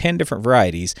corn, 10 different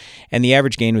varieties, and the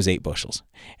average gain was 8 bushels.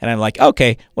 And I'm like,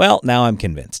 okay, well, now I'm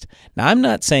convinced. Now, I'm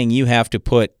not saying you have to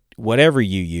put whatever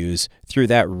you use through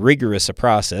that rigorous a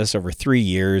process over 3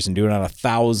 years and do it on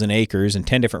 1,000 acres and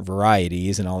 10 different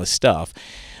varieties and all this stuff.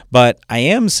 But I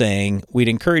am saying we'd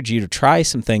encourage you to try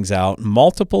some things out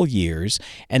multiple years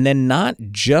and then not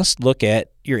just look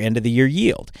at your end of the year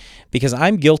yield, because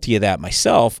I'm guilty of that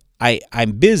myself.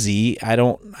 I'm busy. I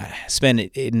don't spend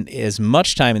in as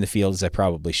much time in the field as I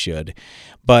probably should,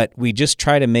 but we just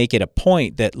try to make it a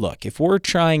point that, look, if we're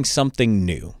trying something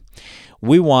new,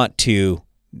 we want to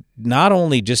not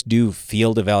only just do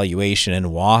field evaluation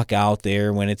and walk out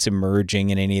there when it's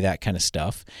emerging and any of that kind of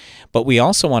stuff, but we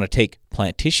also want to take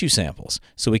plant tissue samples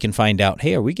so we can find out,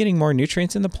 hey, are we getting more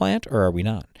nutrients in the plant or are we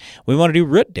not? We want to do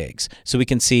root digs so we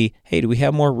can see, hey, do we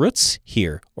have more roots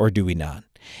here or do we not?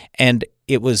 And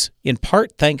it was in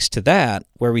part thanks to that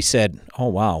where we said, oh,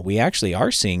 wow, we actually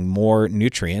are seeing more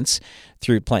nutrients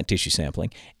through plant tissue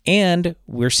sampling, and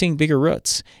we're seeing bigger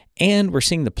roots, and we're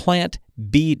seeing the plant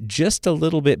be just a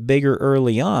little bit bigger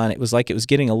early on. It was like it was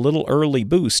getting a little early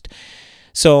boost.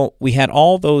 So we had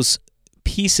all those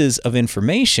pieces of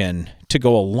information to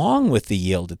go along with the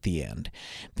yield at the end.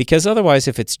 Because otherwise,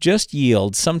 if it's just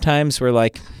yield, sometimes we're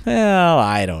like, well,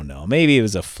 I don't know. Maybe it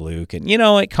was a fluke. And,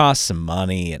 it costs some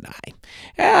money. And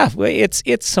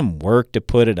it's some work to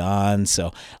put it on.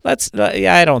 So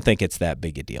I don't think it's that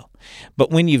big a deal. But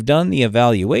when you've done the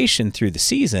evaluation through the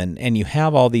season and you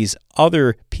have all these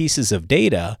other pieces of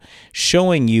data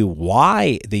showing you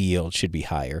why the yield should be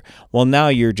higher, well, now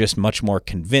you're just much more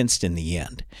convinced in the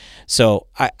end. So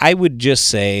I would just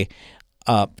say,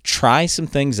 try some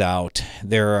things out.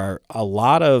 There are a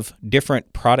lot of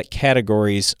different product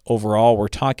categories overall we're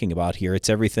talking about here. It's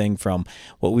everything from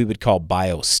what we would call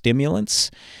biostimulants.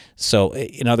 So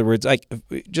in other words, like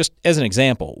just as an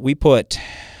example, we put,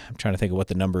 I'm trying to think of what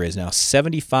the number is now,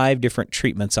 75 different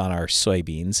treatments on our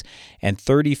soybeans and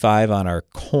 35 on our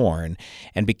corn.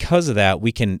 And because of that,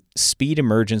 we can speed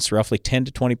emergence roughly 10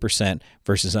 to 20%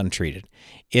 versus untreated.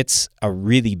 It's a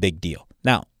really big deal.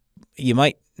 Now, you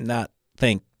might not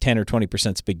think 10 or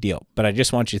 20% is a big deal, but I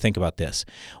just want you to think about this.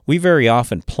 We very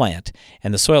often plant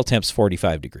and the soil temp's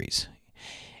 45 degrees,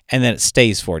 and then it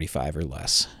stays 45 or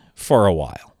less for a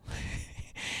while.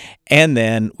 And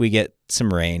then we get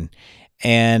some rain,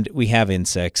 and we have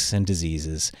insects and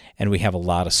diseases, and we have a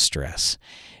lot of stress.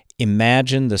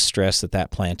 Imagine the stress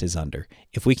that plant is under.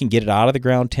 If we can get it out of the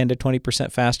ground 10 to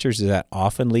 20% faster, does that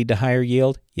often lead to higher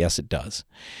yield? Yes, it does.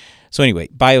 So anyway,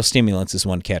 biostimulants is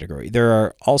one category. There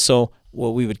are also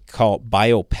what we would call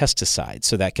biopesticides.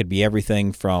 So that could be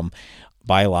everything from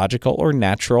biological or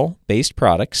natural-based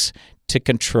products to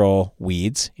control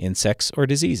weeds, insects, or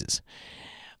diseases.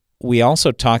 We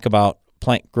also talk about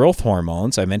plant growth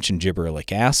hormones. I mentioned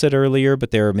gibberellic acid earlier,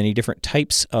 but there are many different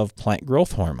types of plant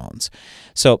growth hormones.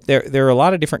 So there are a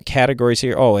lot of different categories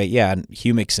here. Oh, yeah, and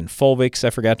humics and fulvics I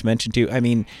forgot to mention too. I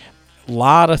mean, a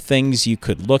lot of things you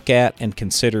could look at and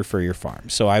consider for your farm.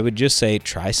 So I would just say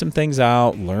try some things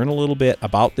out, learn a little bit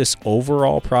about this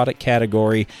overall product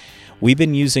category. We've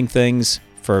been using things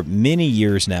for many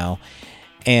years now,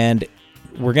 and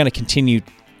we're going to continue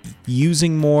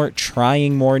using more,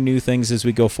 trying more new things as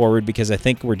we go forward, because I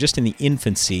think we're just in the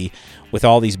infancy with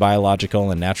all these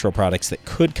biological and natural products that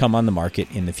could come on the market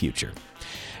in the future.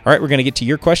 All right, we're going to get to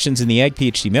your questions in the Ag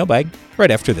PhD mailbag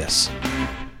right after this.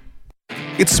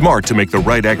 It's smart to make the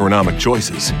right agronomic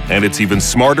choices, and it's even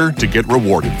smarter to get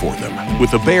rewarded for them. With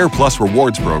the Bayer Plus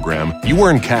Rewards program, you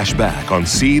earn cash back on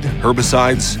seed,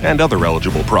 herbicides, and other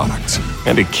eligible products.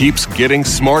 And it keeps getting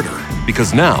smarter,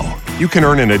 because now you can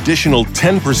earn an additional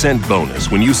 10%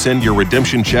 bonus when you send your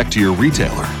redemption check to your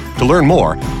retailer. To learn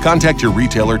more, contact your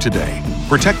retailer today.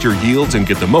 Protect your yields and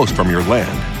get the most from your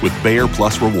land with Bayer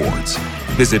Plus Rewards.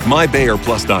 Visit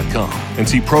mybayerplus.com and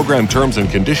see program terms and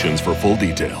conditions for full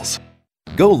details.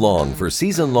 Go long for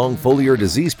season-long foliar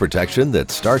disease protection that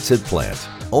starts at plant.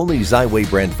 Only Xyway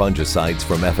brand fungicides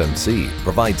from FMC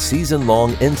provide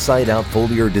season-long inside-out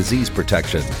foliar disease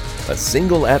protection. A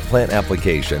single at-plant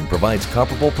application provides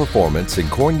comparable performance in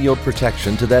corn yield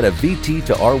protection to that of VT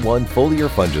to R1 foliar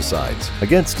fungicides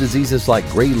against diseases like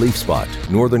gray leaf spot,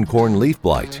 northern corn leaf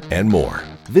blight, and more.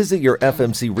 Visit your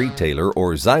FMC retailer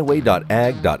or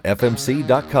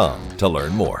xyway.ag.fmc.com to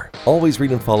learn more. Always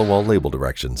read and follow all label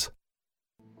directions.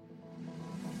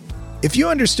 If you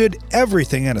understood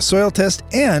everything on a soil test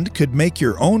and could make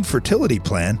your own fertility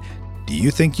plan, do you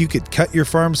think you could cut your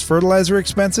farm's fertilizer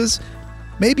expenses?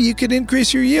 Maybe you could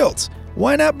increase your yields.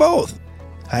 Why not both?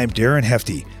 I'm Darren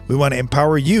Hefty. We want to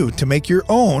empower you to make your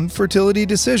own fertility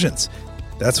decisions.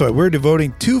 That's why we're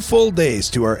devoting 2 full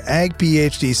days to our Ag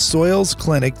PhD Soils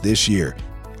Clinic this year,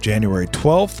 January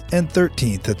 12th and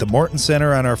 13th at the Morton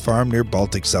Center on our farm near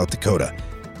Baltic, South Dakota.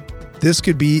 This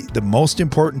could be the most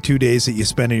important 2 days that you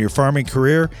spend in your farming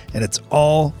career, and it's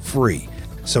all free.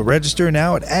 So register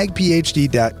now at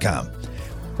agphd.com.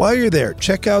 While you're there,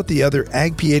 check out the other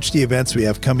Ag PhD events we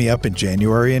have coming up in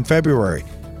January and February,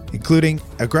 including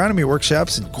agronomy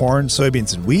workshops in corn,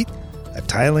 soybeans, and wheat, a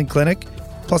tiling clinic,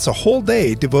 plus a whole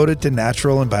day devoted to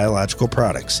natural and biological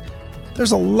products.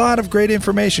 There's a lot of great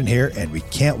information here, and we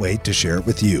can't wait to share it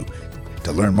with you.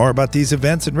 To learn more about these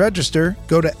events and register,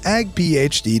 go to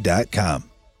agphd.com.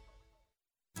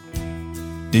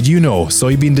 Did you know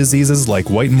soybean diseases like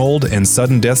white mold and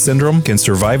sudden death syndrome can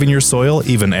survive in your soil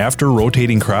even after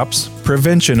rotating crops?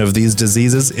 Prevention of these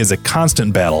diseases is a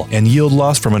constant battle, and yield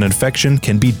loss from an infection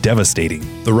can be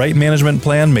devastating. The right management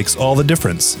plan makes all the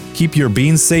difference. Keep your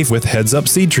beans safe with Heads Up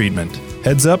seed treatment.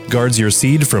 Heads Up guards your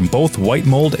seed from both white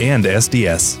mold and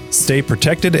SDS. Stay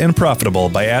protected and profitable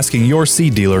by asking your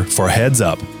seed dealer for Heads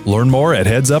Up. Learn more at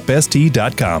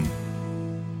headsupst.com.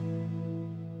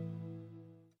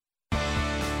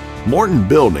 Morton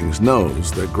Buildings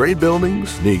knows that great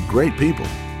buildings need great people,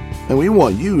 and we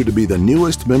want you to be the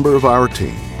newest member of our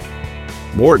team.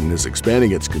 Morton is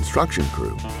expanding its construction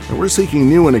crew, and we're seeking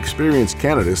new and experienced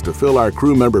candidates to fill our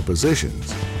crew member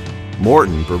positions.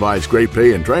 Morton provides great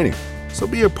pay and training, so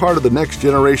be a part of the next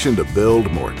generation to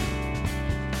build Morton.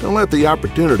 Don't let the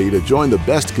opportunity to join the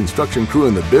best construction crew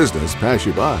in the business pass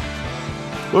you by.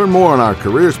 Learn more on our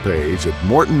careers page at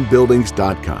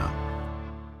mortonbuildings.com.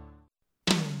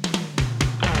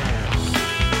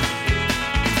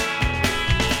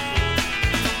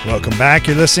 Welcome back.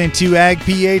 You're listening to Ag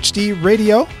PhD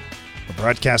Radio. We're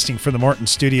broadcasting from the Morton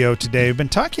studio today. We've been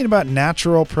talking about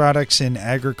natural products in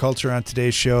agriculture on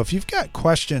today's show. If you've got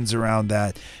questions around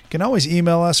that, you can always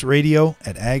email us,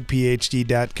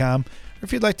 radio@agphd.com. Or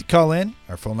if you'd like to call in,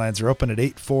 our phone lines are open at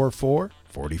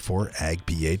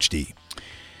 844-44-AG-PhD.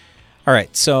 All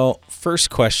right, so first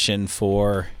question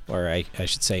for, or I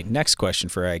should say next question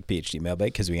for Ag PhD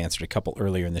Mailbag, because we answered a couple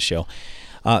earlier in the show.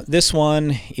 This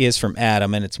one is from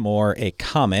Adam, and it's more a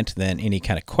comment than any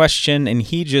kind of question, and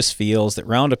he just feels that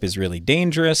Roundup is really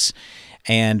dangerous,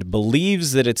 and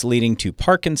believes that it's leading to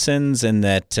Parkinson's and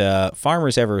that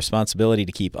farmers have a responsibility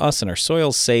to keep us and our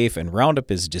soils safe, and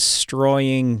Roundup is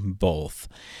destroying both.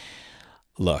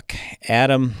 Look,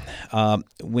 Adam,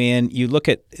 when you look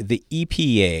at the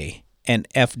EPA and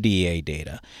FDA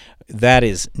data, that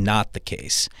is not the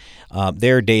case.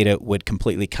 Their data would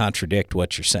completely contradict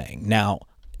what you're saying. Now,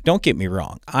 don't get me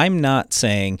wrong. I'm not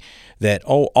saying that,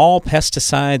 all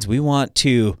pesticides, we want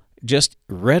to just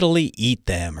readily eat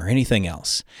them or anything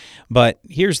else. But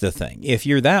here's the thing. If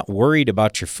you're that worried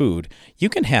about your food, you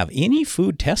can have any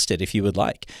food tested if you would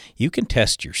like. You can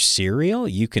test your cereal,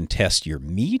 you can test your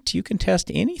meat, you can test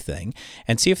anything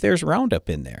and see if there's Roundup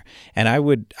in there. And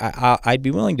I'd be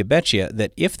willing to bet you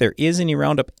that if there is any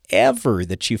Roundup ever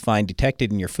that you find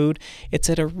detected in your food, it's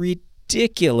at a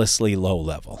ridiculously low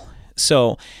level.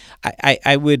 So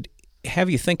I would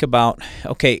have you think about,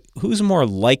 okay, who's more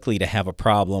likely to have a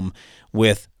problem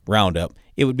with Roundup?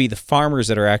 It would be the farmers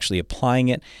that are actually applying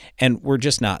it, and we're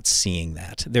just not seeing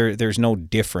that. There's no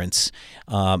difference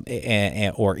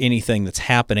or anything that's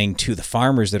happening to the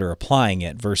farmers that are applying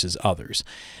it versus others.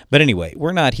 But anyway,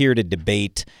 we're not here to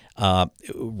debate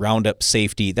Roundup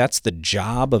safety. That's the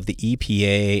job of the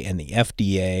EPA and the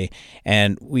FDA,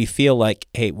 and we feel like,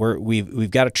 hey,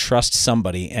 we've got to trust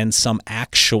somebody and some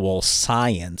actual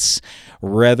science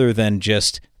rather than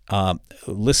just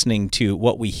listening to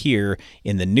what we hear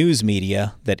in the news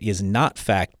media that is not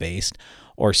fact-based,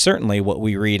 or certainly what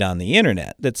we read on the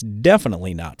internet that's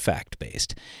definitely not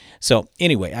fact-based. So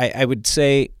anyway, I would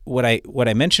say what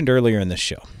I mentioned earlier in the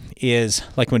show is,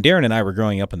 like when Darren and I were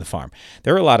growing up on the farm,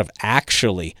 there were a lot of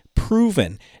actually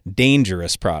proven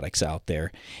dangerous products out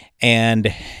there,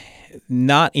 and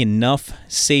not enough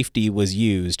safety was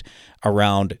used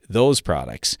around those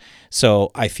products.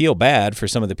 So I feel bad for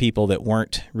some of the people that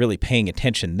weren't really paying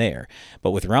attention there.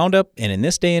 But with Roundup, and in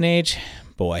this day and age,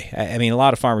 boy, I mean, a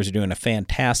lot of farmers are doing a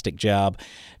fantastic job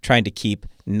trying to keep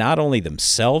not only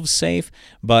themselves safe,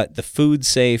 but the food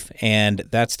safe. And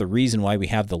that's the reason why we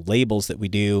have the labels that we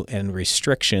do and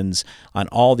restrictions on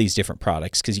all these different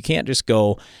products, because you can't just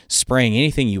go spraying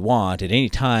anything you want at any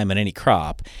time on any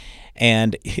crop.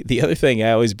 And the other thing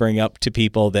I always bring up to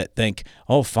people that think,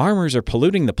 oh, farmers are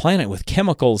polluting the planet with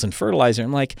chemicals and fertilizer.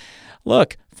 I'm like,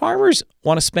 look, farmers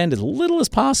want to spend as little as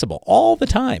possible all the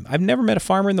time. I've never met a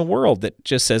farmer in the world that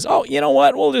just says, oh, you know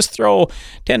what, we'll just throw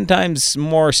 10 times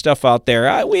more stuff out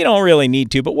there. We don't really need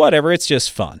to, but whatever, it's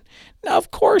just fun. No,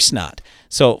 of course not.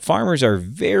 So farmers are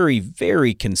very,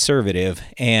 very conservative,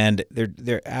 and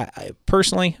they're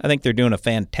personally, I think they're doing a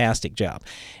fantastic job.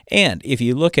 And if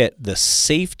you look at the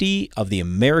safety of the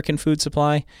American food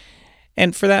supply,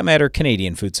 and for that matter,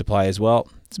 Canadian food supply as well,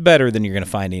 it's better than you're going to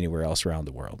find anywhere else around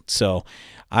the world. So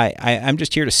I'm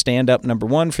just here to stand up, number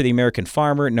one, for the American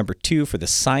farmer, number two, for the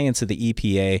science of the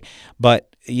EPA.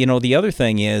 But, you know, the other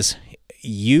thing is,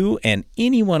 you and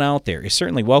anyone out there is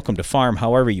certainly welcome to farm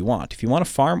however you want. If you want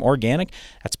to farm organic,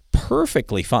 that's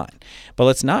perfectly fine. But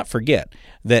let's not forget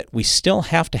that we still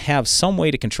have to have some way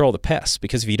to control the pests,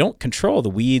 because if you don't control the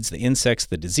weeds, the insects,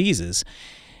 the diseases,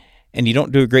 and you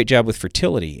don't do a great job with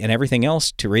fertility and everything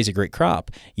else to raise a great crop,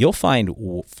 you'll find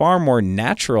far more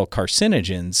natural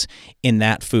carcinogens in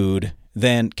that food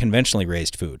than conventionally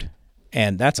raised food.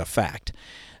 And that's a fact.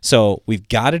 So we've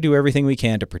got to do everything we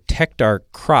can to protect our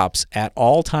crops at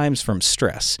all times from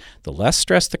stress. The less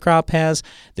stress the crop has,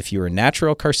 the fewer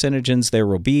natural carcinogens there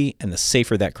will be, and the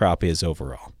safer that crop is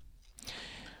overall.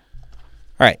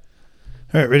 All right,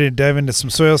 ready to dive into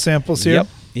some soil samples here?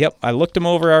 Yep. I looked them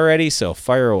over already, so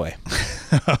fire away.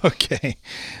 Okay.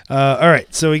 All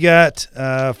right. So we got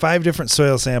 5 different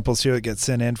soil samples here that got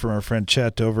sent in from our friend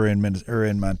Chet over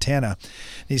in Montana.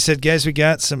 He said, guys, we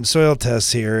got some soil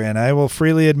tests here, and I will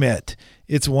freely admit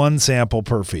it's 1 sample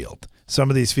per field. Some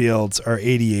of these fields are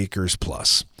 80 acres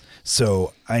plus.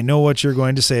 So I know what you're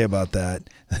going to say about that.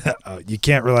 You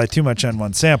can't rely too much on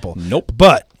 1 sample. Nope.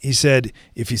 But he said,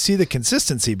 if you see the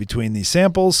consistency between these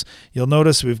samples, you'll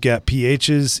notice we've got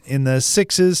pHs in the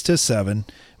 6s to 7.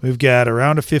 We've got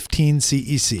around a 15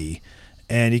 CEC,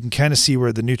 and you can kind of see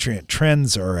where the nutrient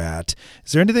trends are at.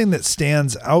 Is there anything that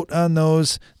stands out on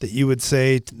those that you would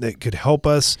say that could help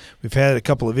us? We've had a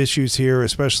couple of issues here,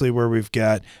 especially where we've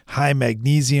got high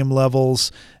magnesium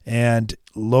levels and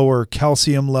lower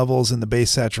calcium levels in the base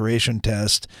saturation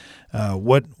test.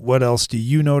 What else do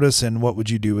you notice, and what would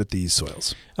you do with these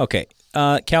soils? Okay.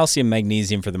 Calcium,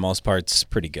 magnesium, for the most part, is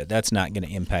pretty good. That's not going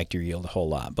to impact your yield a whole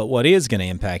lot. But what is going to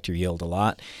impact your yield a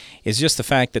lot is just the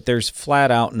fact that there's flat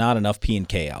out not enough P and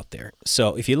K out there.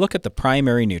 So if you look at the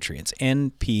primary nutrients,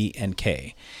 N, P, and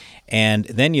K, And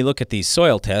then you look at these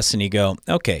soil tests and you go,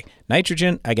 okay,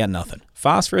 nitrogen, I got nothing.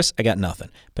 Phosphorus, I got nothing.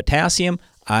 Potassium,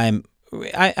 I'm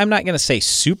not going to say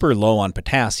super low on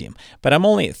potassium, but I'm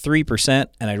only at 3%,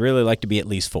 and I'd really like to be at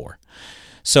least 4.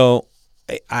 So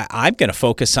I'm going to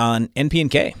focus on NP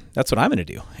and K. That's what I'm going to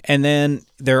do. And then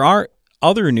there are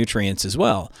other nutrients as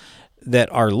well that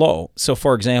are low. So,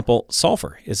 for example,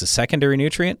 sulfur is a secondary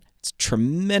nutrient. It's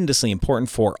tremendously important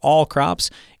for all crops.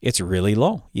 It's really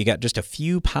low. You got just a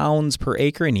few pounds per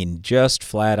acre, and you just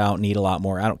flat out need a lot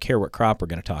more. I don't care what crop we're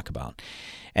going to talk about.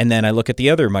 And then I look at the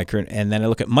other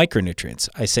micronutrients.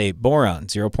 I say boron,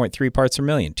 0.3 parts per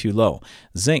million, too low.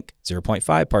 Zinc,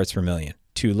 0.5 parts per million,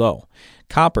 too low.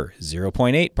 Copper,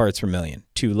 0.8 parts per million,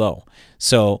 too low.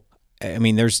 So, I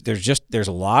mean, there's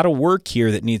a lot of work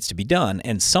here that needs to be done,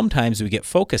 and sometimes we get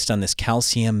focused on this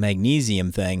calcium,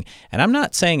 magnesium thing, and I'm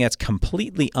not saying that's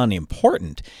completely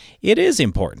unimportant. It is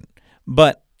important,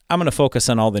 but I'm going to focus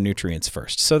on all the nutrients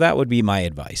first. So that would be my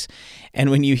advice. And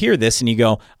when you hear this and you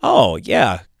go, oh,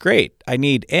 yeah, great, I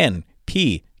need N,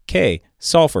 P, K,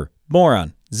 sulfur,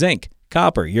 boron, zinc,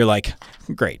 copper, you're like,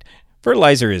 great.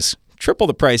 Fertilizer is triple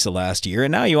the price of last year,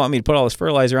 and now you want me to put all this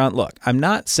fertilizer on? Look, I'm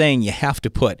not saying you have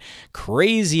to put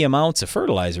crazy amounts of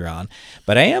fertilizer on,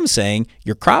 but I am saying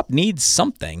your crop needs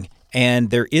something,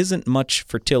 and there isn't much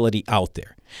fertility out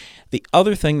there. The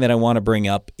other thing that I want to bring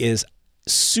up is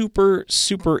super,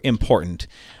 super important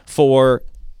for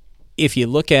if you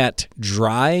look at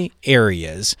dry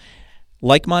areas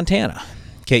like Montana.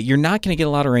 Okay, you're not going to get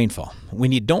a lot of rainfall.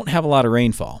 When you don't have a lot of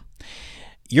rainfall,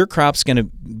 your crop's going to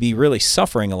be really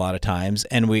suffering a lot of times,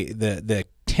 and the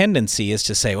tendency is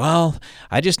to say, well,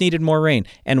 I just needed more rain.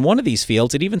 And one of these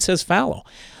fields, it even says fallow.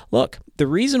 Look, the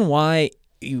reason why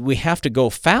we have to go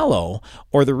fallow,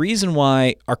 or the reason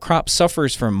why our crop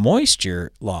suffers from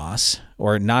moisture loss,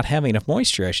 or not having enough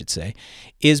moisture, I should say,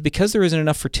 is because there isn't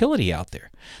enough fertility out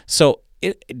there. So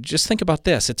just think about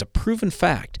this. It's a proven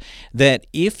fact that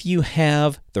if you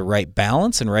have the right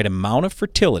balance and right amount of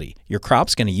fertility, your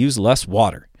crop's going to use less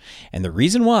water. And the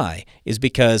reason why is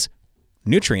because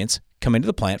nutrients come into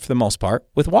the plant for the most part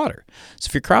with water. So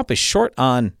if your crop is short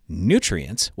on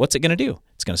nutrients, what's it going to do?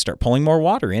 It's going to start pulling more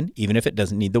water in, even if it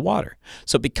doesn't need the water.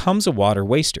 So it becomes a water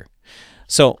waster.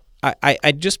 So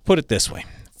I just put it this way.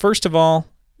 First of all,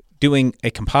 doing a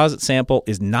composite sample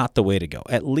is not the way to go.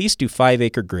 At least do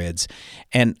 5-acre grids.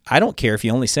 And I don't care if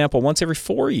you only sample once every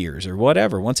 4 years or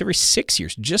whatever, once every 6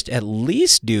 years. Just at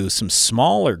least do some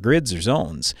smaller grids or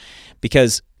zones,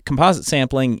 because composite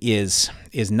sampling is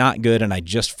not good, and I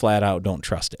just flat out don't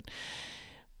trust it.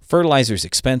 Fertilizer is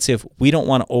expensive. We don't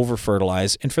want to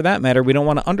over-fertilize. And for that matter, we don't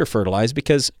want to under-fertilize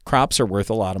because crops are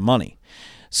worth a lot of money.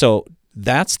 So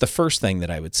that's the first thing that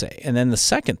I would say. And then the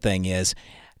second thing is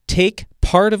take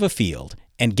part of a field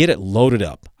and get it loaded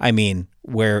up. I mean,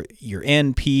 where your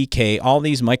N, P, K, all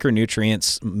these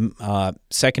micronutrients,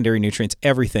 secondary nutrients,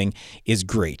 everything is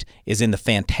great, is in the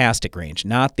fantastic range,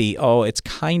 not the, oh, it's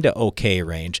kind of okay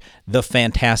range, the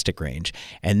fantastic range.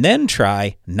 And then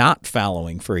try not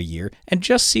fallowing for a year and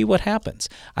just see what happens.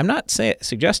 I'm not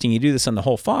suggesting you do this on the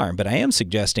whole farm, but I am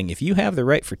suggesting if you have the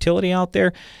right fertility out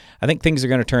there, I think things are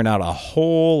going to turn out a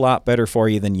whole lot better for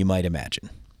you than you might imagine.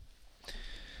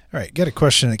 All right, got a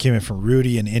question that came in from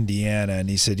Rudy in Indiana, and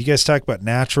he said, you guys talk about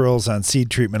naturals on seed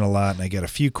treatment a lot, and I got a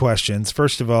few questions.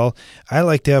 First of all, I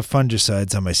like to have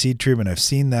fungicides on my seed treatment. I've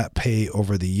seen that pay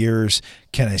over the years.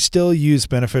 Can I still use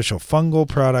beneficial fungal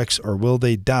products, or will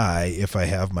they die if I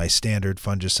have my standard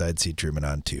fungicide seed treatment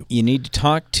on too? You need to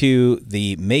talk to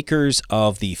the makers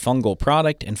of the fungal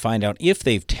product and find out if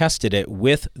they've tested it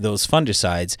with those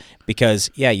fungicides, because,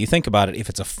 yeah, you think about it, if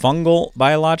it's a fungal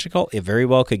biological, it very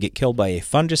well could get killed by a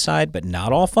fungicide, but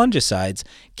not all fungicides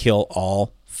kill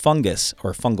all fungus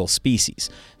or fungal species.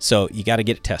 So you got to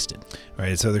get it tested. All right.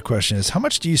 His other question is, how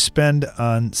much do you spend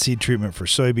on seed treatment for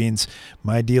soybeans?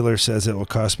 My dealer says it will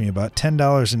cost me about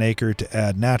 $10 an acre to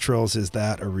add naturals. Is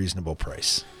that a reasonable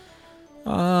price?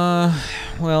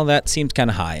 Well, that seems kind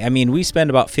of high. I mean, we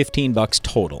spend about $15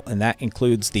 total, and that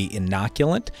includes the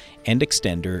inoculant and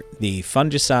extender, the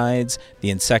fungicides,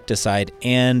 the insecticide,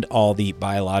 and all the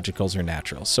biologicals or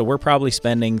naturals. So we're probably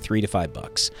spending $3 to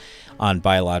 $5 on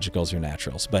biologicals or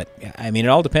naturals. But I mean, it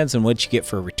all depends on what you get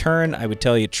for a return. I would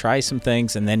tell you try some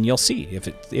things, and then you'll see if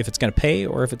it's going to pay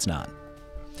or if it's not.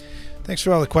 Thanks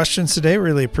for all the questions today.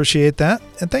 Really appreciate that.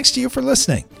 And thanks to you for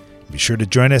listening. Be sure to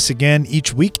join us again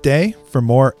each weekday for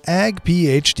more Ag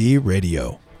PhD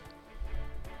Radio.